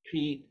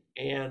Pete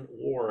and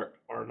Warrick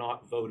are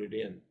not voted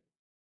in.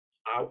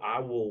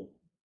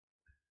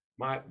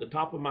 The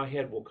top of my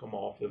head will come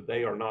off if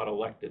they are not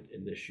elected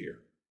in this year.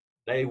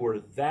 They were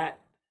that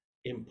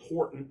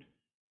important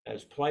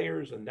as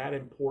players and that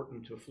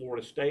important to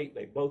Florida State.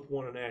 They both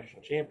won a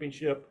national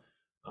championship.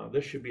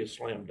 This should be a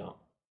slam dunk.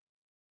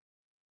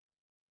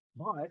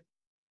 But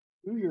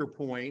to your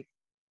point,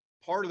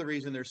 part of the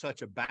reason there's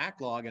such a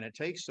backlog and it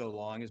takes so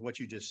long is what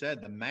you just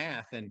said, the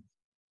math. And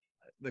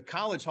the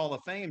College Hall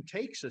of Fame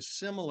takes a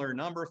similar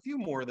number, a few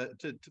more,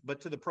 but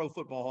to the Pro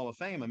Football Hall of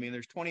Fame. I mean,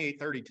 there's 28,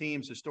 30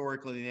 teams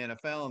historically in the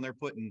NFL, and they're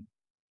putting,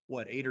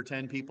 8 or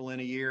 10 people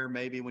in a year,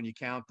 maybe when you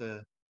count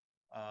the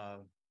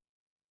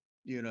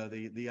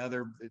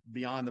other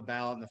beyond the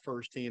ballot and the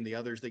first team, the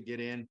others that get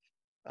in.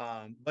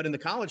 But in the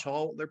College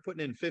Hall, they're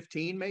putting in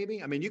 15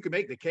 maybe. I mean, you could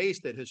make the case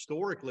that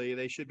historically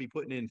they should be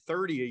putting in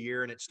 30 a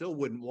year, and it still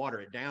wouldn't water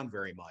it down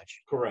very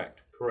much.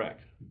 Correct.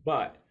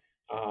 But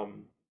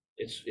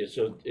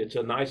it's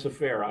a nice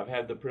affair. I've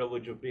had the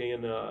privilege of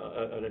being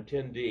an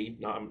attendee.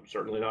 Now, I'm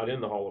certainly not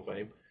in the Hall of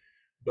Fame,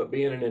 but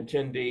being an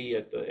attendee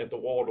at the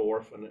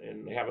Waldorf,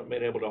 and haven't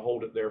been able to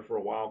hold it there for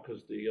a while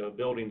because the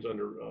building's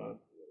under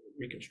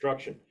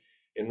reconstruction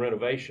and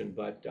renovation.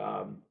 But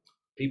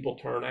people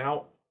turn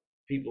out,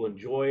 people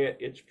enjoy it.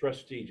 It's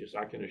prestigious,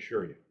 I can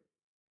assure you.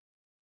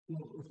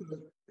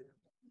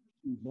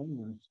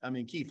 I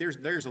mean, Keith,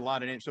 there's a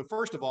lot of names. So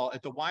first of all,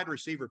 at the wide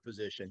receiver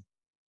position,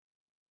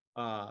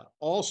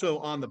 also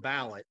on the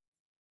ballot,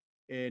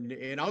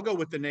 and I'll go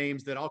with the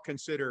names that I'll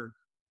consider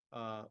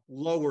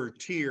lower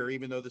tier,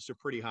 even though this is a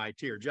pretty high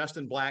tier.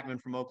 Justin Blackman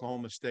from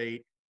Oklahoma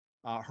State,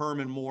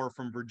 Herman Moore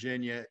from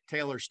Virginia,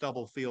 Taylor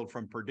Stubblefield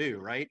from Purdue,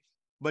 right?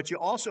 But you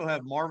also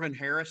have Marvin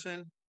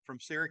Harrison from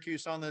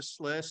Syracuse on this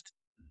list,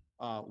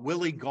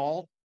 Willie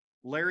Galt,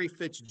 Larry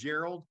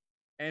Fitzgerald,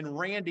 and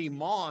Randy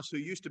Moss, who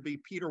used to be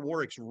Peter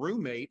Warrick's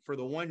roommate for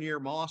the 1 year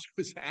Moss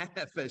was at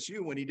FSU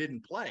when he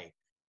didn't play.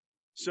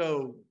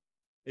 So,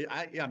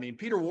 I mean,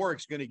 Peter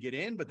Warrick's going to get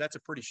in, but that's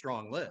a pretty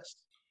strong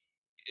list.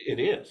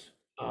 It is.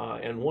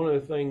 And one of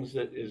the things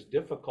that is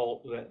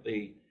difficult that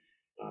the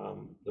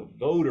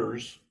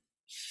voters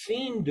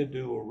seem to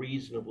do a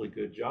reasonably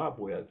good job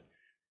with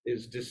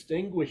is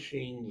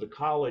distinguishing the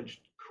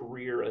college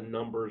career and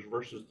numbers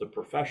versus the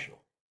professional.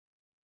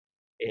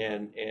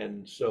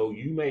 And so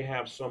you may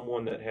have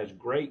someone that has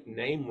great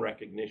name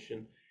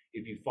recognition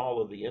if you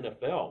follow the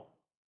NFL,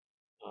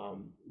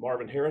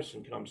 Marvin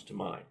Harrison comes to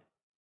mind.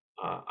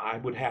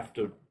 I'd have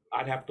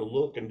to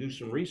look and do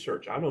some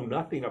research. I know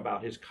nothing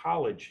about his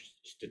college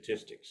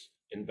statistics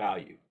and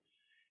value,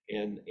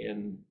 and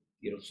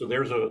so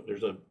there's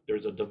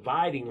a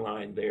dividing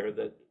line there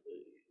that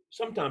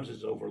sometimes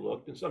is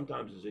overlooked and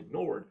sometimes is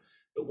ignored.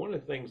 But one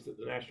of the things that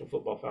the National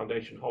Football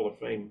Foundation Hall of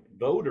Fame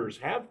voters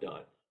have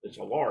done, it's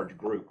a large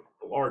group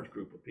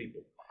of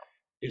people,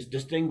 is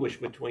distinguish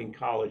between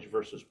college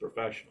versus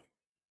professional.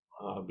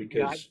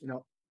 Because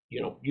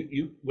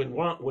when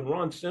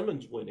Ron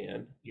Simmons went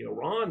in,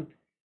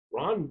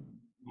 Ron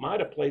might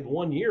have played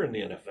 1 year in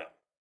the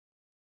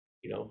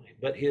NFL,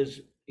 but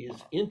his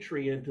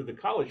entry into the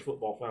College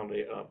Football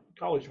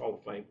College Hall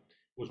of Fame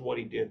was what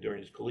he did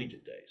during his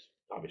collegiate days,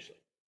 obviously.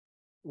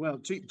 Well,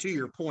 to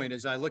your point,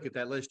 as I look at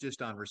that list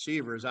just on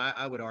receivers,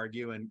 I would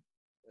argue, and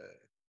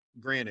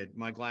granted,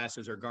 my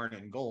glasses are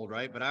garnet and gold,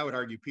 right? But I would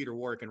argue Peter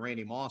Warrick and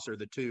Randy Moss are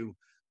the two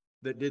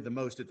that did the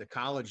most at the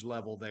college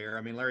level there.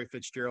 I mean, Larry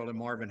Fitzgerald and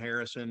Marvin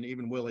Harrison,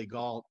 even Willie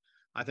Gault,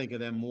 I think of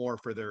them more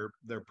for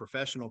their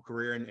professional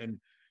career. And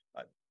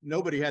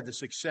nobody had the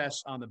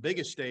success on the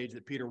biggest stage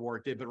that Peter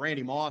Warrick did, but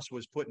Randy Moss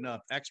was putting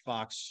up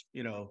Xbox,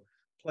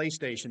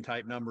 PlayStation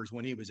type numbers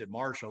when he was at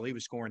Marshall. He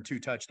was scoring 2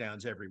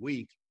 touchdowns every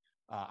week.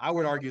 I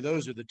would argue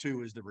those are the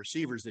two as the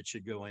receivers that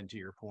should go into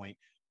your point.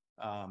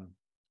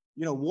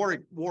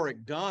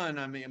 Warrick Dunn,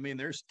 I mean,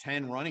 there's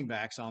 10 running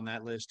backs on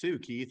that list too,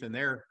 Keith, and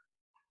they're,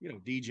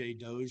 DJ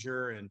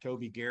Dozier and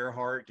Toby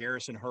Gerhart,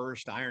 Garrison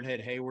Hurst,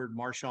 Ironhead Hayward,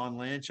 Marshawn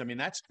Lynch. I mean,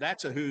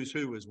 that's a who's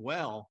who as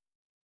well.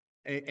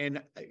 And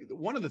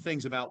one of the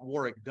things about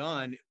Warrick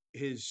Dunn,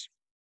 his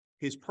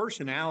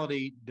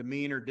personality,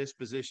 demeanor,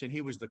 disposition,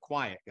 he was the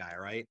quiet guy,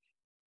 right?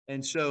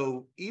 And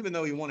so even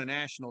though he won a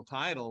national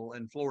title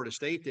and Florida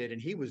State did,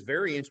 and he was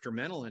very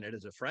instrumental in it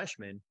as a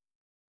freshman,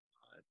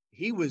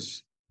 he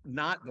was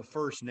not the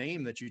first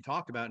name that you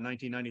talked about in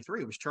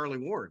 1993. It was Charlie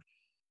Ward.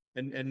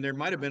 And there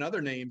might have been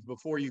other names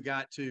before you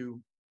got to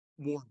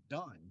Warrick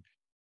Dunn.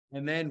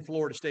 And then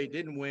Florida State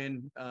didn't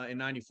win in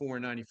 94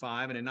 and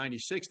 95. And in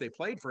 96, they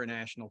played for a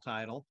national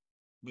title,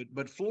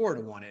 but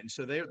Florida won it. And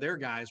so their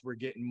guys were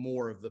getting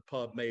more of the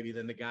pub maybe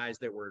than the guys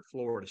that were at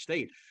Florida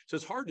State. So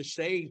it's hard to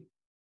say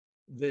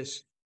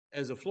this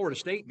as a Florida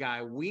State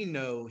guy. We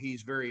know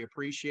he's very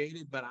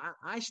appreciated, but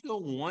I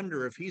still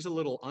wonder if he's a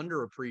little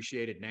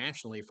underappreciated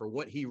nationally for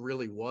what he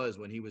really was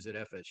when he was at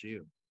FSU.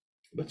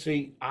 But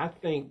see, I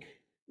think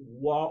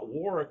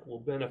Warrick will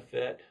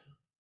benefit,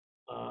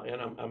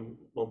 and I'm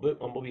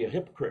going to be a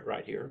hypocrite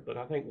right here, but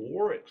I think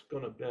Warrick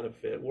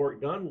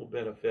Dunn will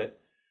benefit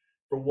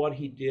for what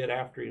he did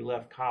after he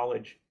left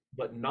college,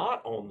 but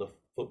not on the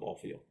football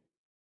field,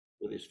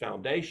 with his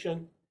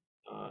foundation,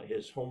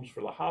 his homes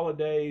for the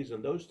holidays,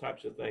 and those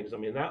types of things. I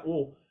mean,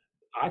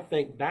 I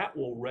think that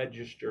will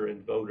register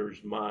in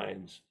voters'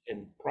 minds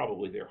and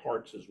probably their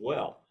hearts as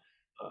well.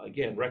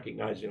 Again,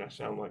 recognizing I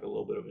sound like a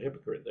little bit of a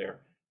hypocrite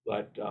there,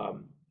 but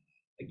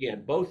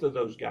again, both of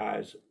those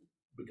guys,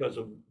 because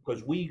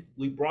we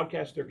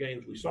broadcast their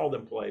games, we saw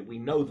them play, we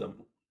know them,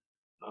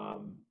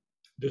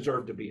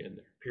 deserve to be in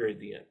there, period,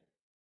 the end.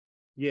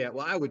 Yeah,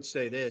 well, I would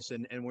say this,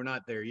 and we're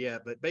not there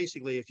yet, but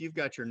basically, if you've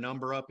got your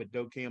number up at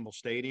Doak Campbell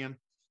Stadium,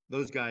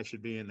 those guys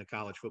should be in the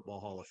College Football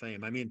Hall of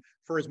Fame. I mean,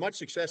 for as much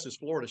success as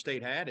Florida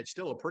State had, it's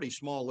still a pretty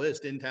small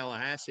list in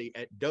Tallahassee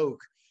at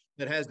Doak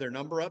that has their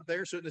number up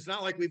there. So it's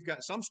not like we've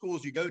got some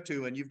schools you go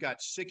to and you've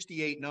got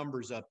 68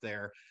 numbers up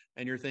there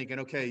and you're thinking,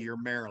 okay,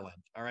 you're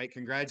Maryland. All right,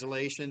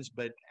 congratulations.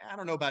 But I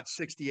don't know about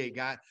 68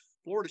 guys.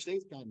 Florida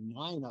State's got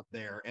 9 up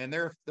there, and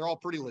they're all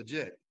pretty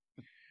legit.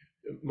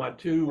 My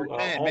two,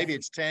 10, maybe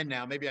it's 10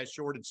 now. Maybe I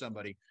shorted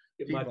somebody.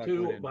 My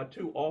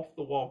two off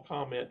the wall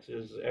comments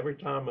is every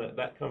time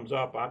that comes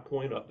up, I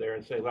point up there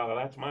and say, well,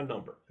 that's my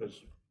number,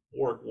 because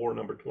Warrick wore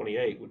number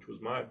 28, which was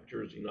my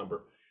jersey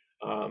number.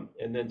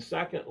 And then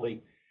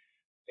secondly,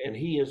 and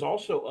he is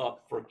also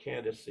up for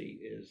candidacy,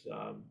 is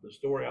the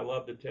story I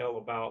love to tell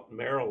about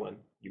Maryland.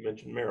 You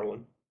mentioned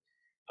Maryland.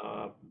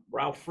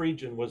 Ralph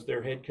Friedgen was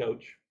their head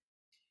coach.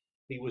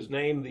 He was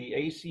named the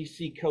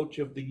ACC Coach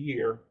of the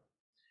Year,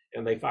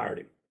 and they fired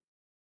him.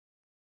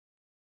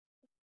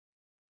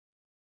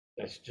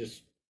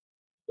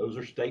 Those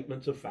are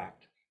statements of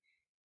fact.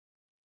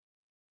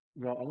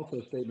 Well, also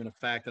a statement of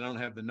fact, and I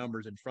don't have the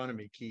numbers in front of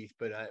me, Keith,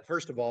 but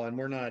first of all, and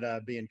we're not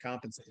being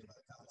compensated by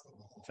the College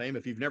Football Hall of Fame.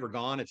 If you've never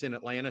gone, it's in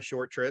Atlanta,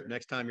 short trip.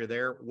 Next time you're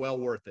there, well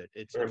worth it.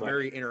 It's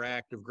very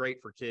interactive,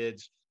 great for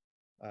kids.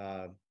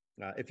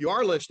 If you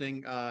are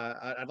listening,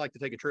 I'd like to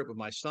take a trip with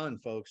my son,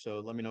 folks, so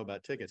let me know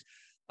about tickets.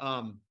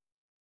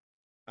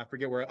 I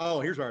forget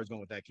here's where I was going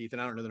with that, Keith,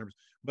 and I don't know the numbers.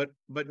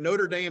 But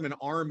Notre Dame and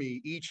Army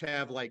each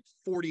have like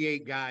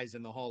 48 guys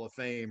in the Hall of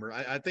Fame, or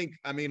I think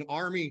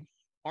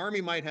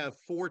Army might have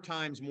 4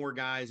 times more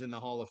guys in the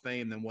Hall of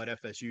Fame than what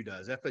FSU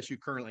does. FSU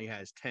currently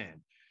has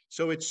 10.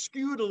 So it's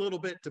skewed a little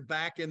bit to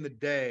back in the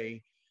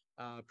day,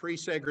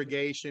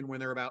 pre-segregation, when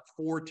there were about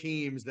 4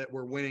 teams that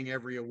were winning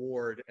every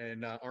award,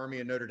 and Army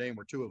and Notre Dame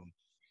were 2 of them.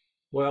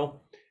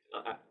 Well,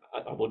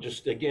 I will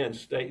just again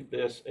state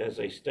this as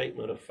a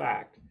statement of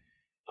fact.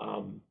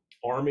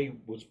 Army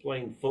was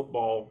playing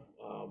football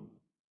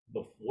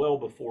well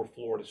before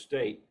Florida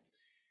State,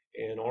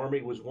 and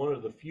Army was one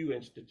of the few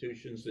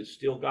institutions that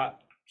still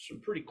got some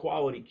pretty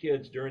quality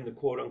kids during the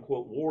quote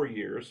unquote war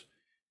years,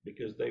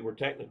 because they were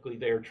technically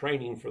there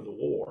training for the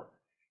war.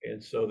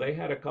 And so they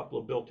had a couple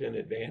of built-in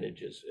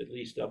advantages, at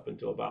least up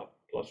until about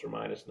plus or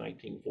minus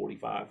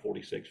 1945,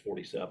 46,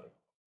 47.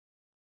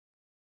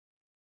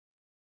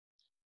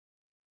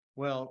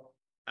 Well,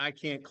 I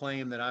can't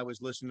claim that I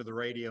was listening to the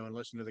radio and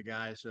listening to the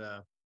guys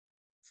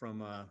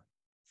from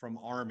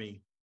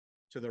Army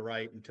to the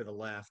right and to the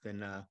left.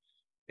 And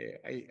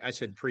I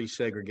said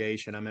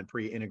pre-segregation. I meant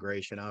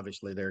pre-integration,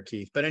 obviously there,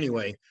 Keith. But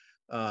anyway,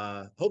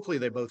 hopefully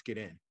they both get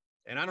in.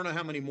 And I don't know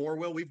how many more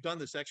will. We've done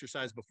this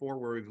exercise before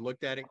where we've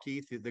looked at it,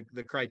 Keith.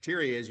 The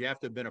criteria is you have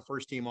to have been a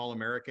first-team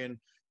All-American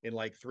in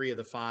like 3 of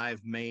the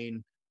 5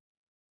 main.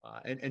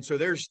 And so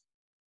there's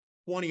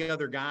 20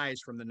 other guys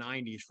from the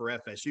 90s for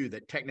FSU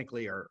that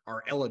technically are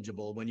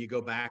eligible when you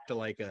go back to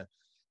like a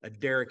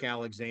Derek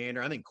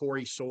Alexander. I think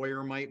Corey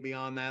Sawyer might be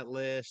on that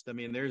list. I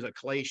mean, there's a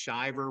Clay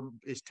Shiver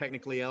is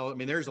technically eligible. I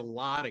mean, there's a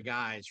lot of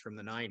guys from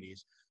the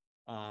 90s.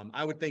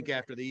 I would think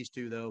after these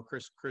two, though,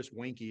 Chris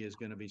Winkie is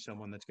going to be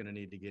someone that's going to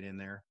need to get in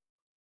there.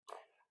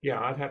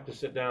 Yeah, I'd have to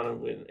sit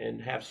down and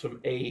have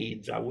some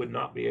aides. I would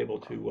not be able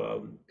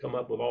to come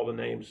up with all the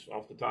names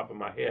off the top of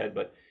my head,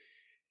 but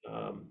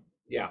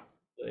yeah,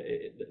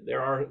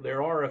 there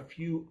are a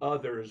few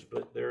others,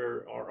 but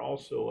there are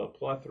also a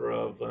plethora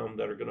of them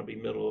that are going to be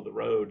middle of the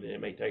road, and it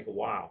may take a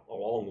long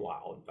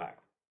while, in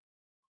fact.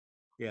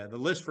 Yeah, the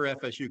list for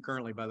FSU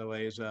currently, by the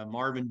way, is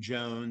Marvin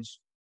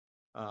Jones,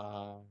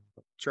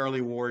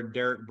 Charlie Ward,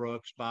 Derek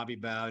Brooks, Bobby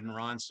Bowden,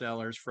 Ron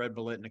Sellers, Fred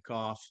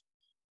Biletnikoff,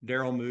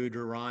 Daryl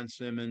Moodra, Ron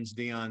Simmons,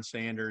 Deion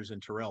Sanders,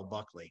 and Terrell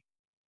Buckley.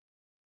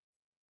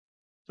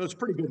 So it's a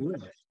pretty good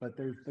list, but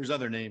there's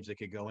other names that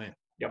could go in.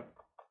 Yep.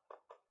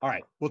 All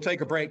right, we'll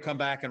take a break, come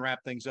back, and wrap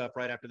things up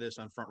right after this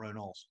on Front Row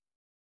Noles.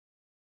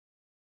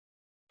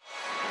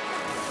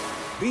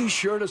 Be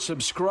sure to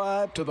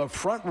subscribe to the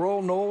Front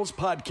Row Noles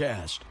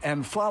podcast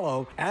and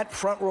follow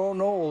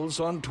 @FrontRowNoles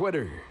on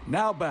Twitter.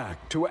 Now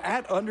back to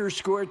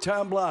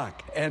 @_Tom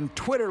Block and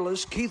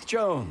Twitterless Keith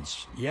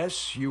Jones.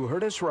 Yes, you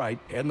heard us right,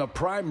 in the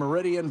Prime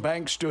Meridian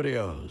Bank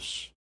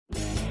Studios.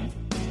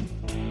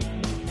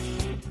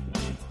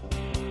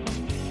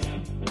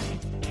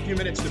 A few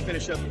minutes to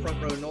finish up Front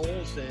Row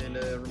Noles, and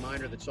a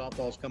reminder that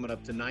softball's coming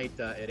up tonight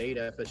at 8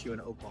 FSU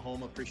in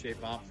Oklahoma.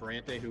 Appreciate Bob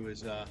Ferrante, who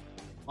is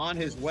on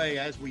his way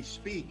as we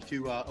speak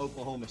to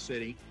Oklahoma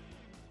City,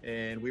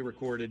 and we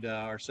recorded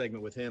our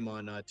segment with him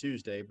on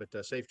Tuesday.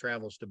 But safe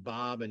travels to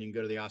Bob, and you can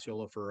go to the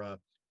Osceola for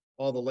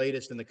all the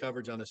latest in the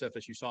coverage on this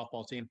FSU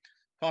softball team.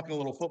 Talking a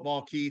little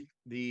football, Keith,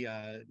 the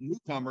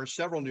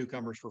several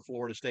newcomers for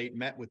Florida State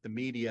met with the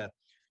media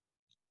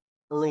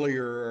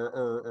earlier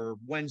or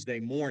Wednesday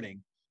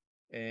morning,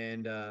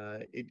 and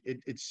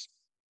it's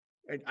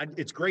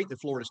great that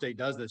Florida State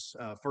does this,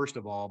 first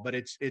of all, but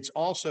it's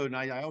also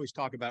nice. I always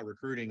talk about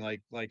recruiting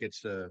like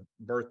it's a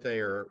birthday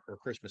or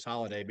Christmas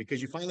holiday,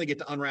 because you finally get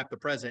to unwrap the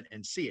present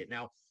and see it.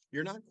 Now,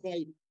 you're not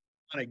quite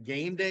on a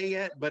game day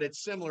yet, but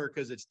it's similar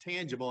because it's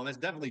tangible, and that's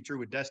definitely true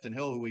with Destin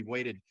Hill, who we've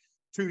waited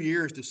 2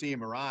 years to see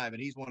him arrive,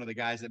 and he's one of the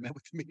guys that met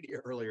with the media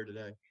earlier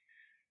today.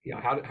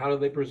 Yeah, how do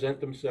they present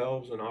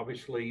themselves? And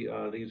obviously,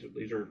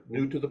 these are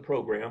new to the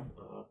program.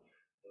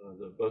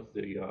 Both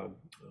the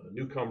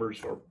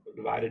newcomers are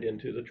divided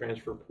into the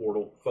transfer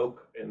portal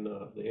folk and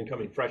the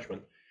incoming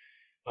freshmen.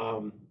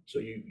 So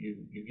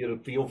you get a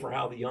feel for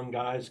how the young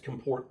guys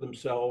comport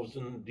themselves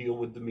and deal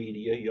with the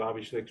media. You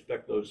obviously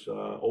expect those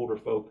older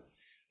folk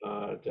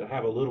to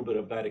have a little bit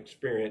of that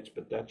experience,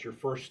 but that's your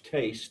first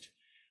taste.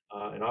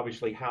 And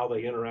obviously how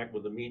they interact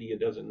with the media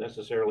doesn't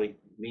necessarily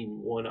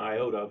mean one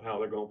iota of how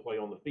they're going to play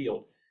on the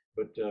field.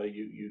 But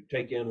you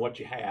take in what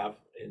you have,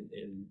 and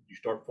you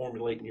start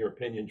formulating your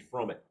opinions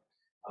from it.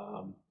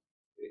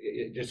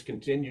 It just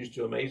continues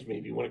to amaze me.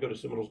 If you want to go to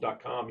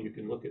Seminoles.com, you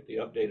can look at the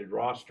updated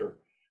roster.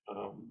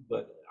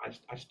 But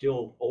I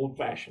still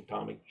old-fashioned,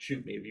 Tommy,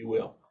 shoot me if you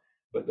will.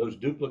 But those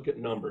duplicate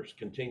numbers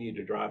continue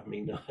to drive me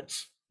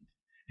nuts.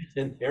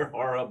 And there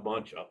are a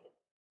bunch of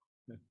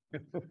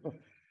them.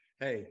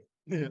 Hey,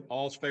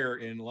 all's fair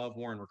in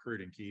love-worn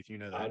recruiting, Keith. You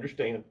know that. I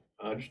understand.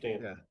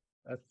 Yeah,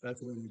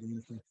 that's what we're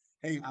doing.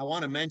 Hey, I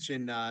want to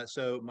mention,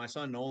 so my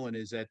son Nolan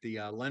is at the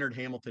Leonard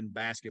Hamilton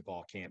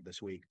basketball camp this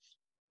week,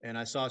 and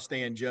I saw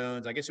Stan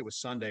Jones. I guess it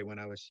was Sunday when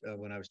I was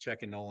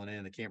checking Nolan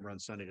in. The camp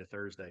runs Sunday to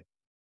Thursday.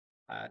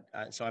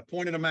 So I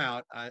pointed him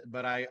out,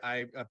 but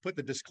I put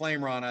the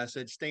disclaimer on. I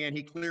said, Stan,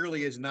 he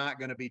clearly is not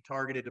going to be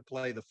targeted to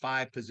play the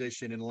 5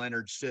 position in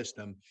Leonard's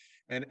system.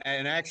 And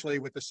actually,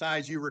 with the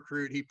size you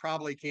recruit, he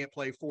probably can't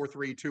play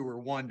 4-3, 2, or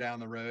 1 down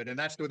the road. And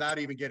that's without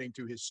even getting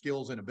to his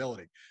skills and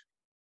ability,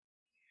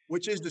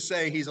 which is to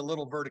say he's a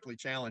little vertically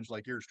challenged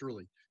like yours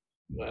truly.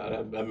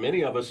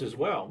 Many of us as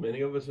well.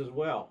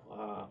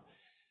 The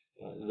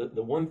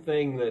one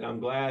thing that I'm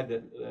glad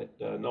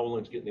that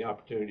Nolan's getting the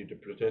opportunity to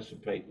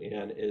participate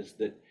in is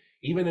that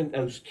even in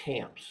those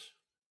camps,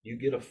 you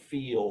get a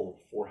feel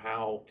for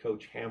how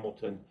Coach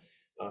Hamilton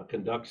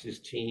conducts his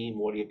team,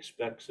 what he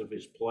expects of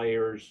his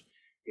players.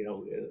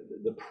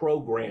 The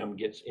program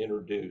gets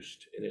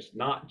introduced, and it's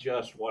not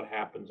just what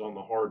happens on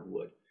the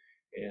hardwood.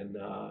 And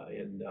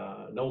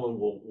Nolan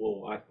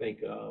will I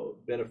think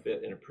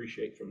benefit and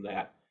appreciate from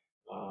that.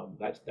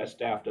 That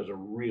staff does a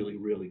really,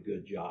 really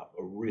good job.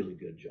 A really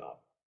good job.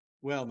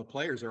 Well, the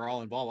players are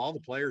all involved. All the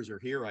players are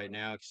here right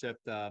now,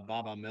 except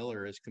Baba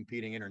Miller is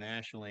competing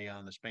internationally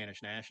on the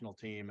Spanish national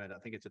team I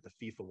think it's at the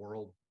FIFA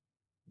World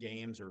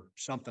Games or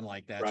something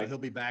like that. Right. So he'll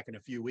be back in a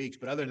few weeks.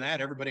 But other than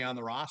that, everybody on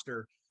the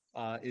roster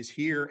is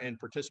here and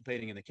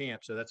participating in the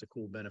camp. So that's a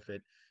cool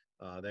benefit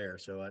there.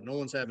 So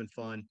Nolan's having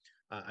fun.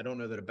 I don't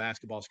know that a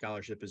basketball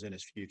scholarship is in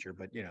his future,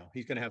 but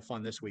he's going to have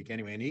fun this week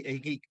anyway.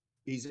 And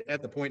he's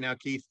at the point now,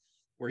 Keith,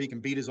 where he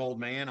can beat his old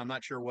man. I'm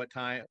not sure what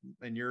time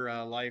in your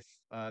life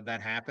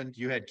that happened.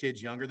 You had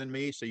kids younger than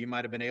me, so you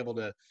might have been able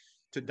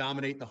to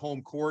dominate the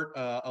home court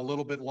a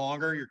little bit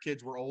longer. Your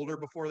kids were older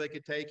before they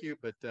could take you,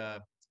 but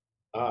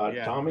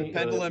yeah, Tommy, the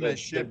pendulum has the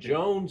shifted.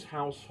 Jones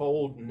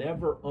household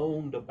never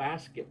owned a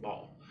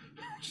basketball.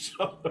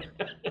 So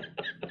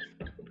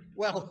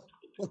Well,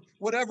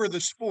 whatever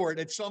the sport,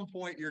 at some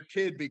point your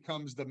kid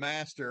becomes the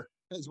master,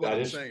 is what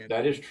I'm saying.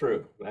 That is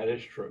true. That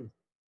is true.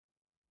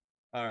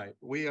 All right.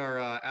 We are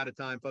out of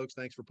time, folks.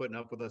 Thanks for putting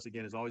up with us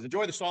again, as always.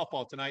 Enjoy the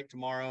softball tonight,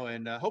 tomorrow,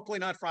 and hopefully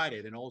not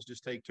Friday. The Noles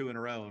just take 2 in a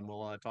row, and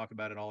we'll talk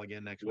about it all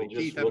again next week.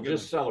 Keith, we'll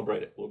just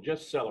celebrate it. We'll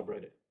just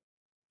celebrate it.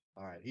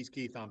 All right. He's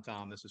Keith. I'm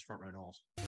Tom. This is Front Row Noles.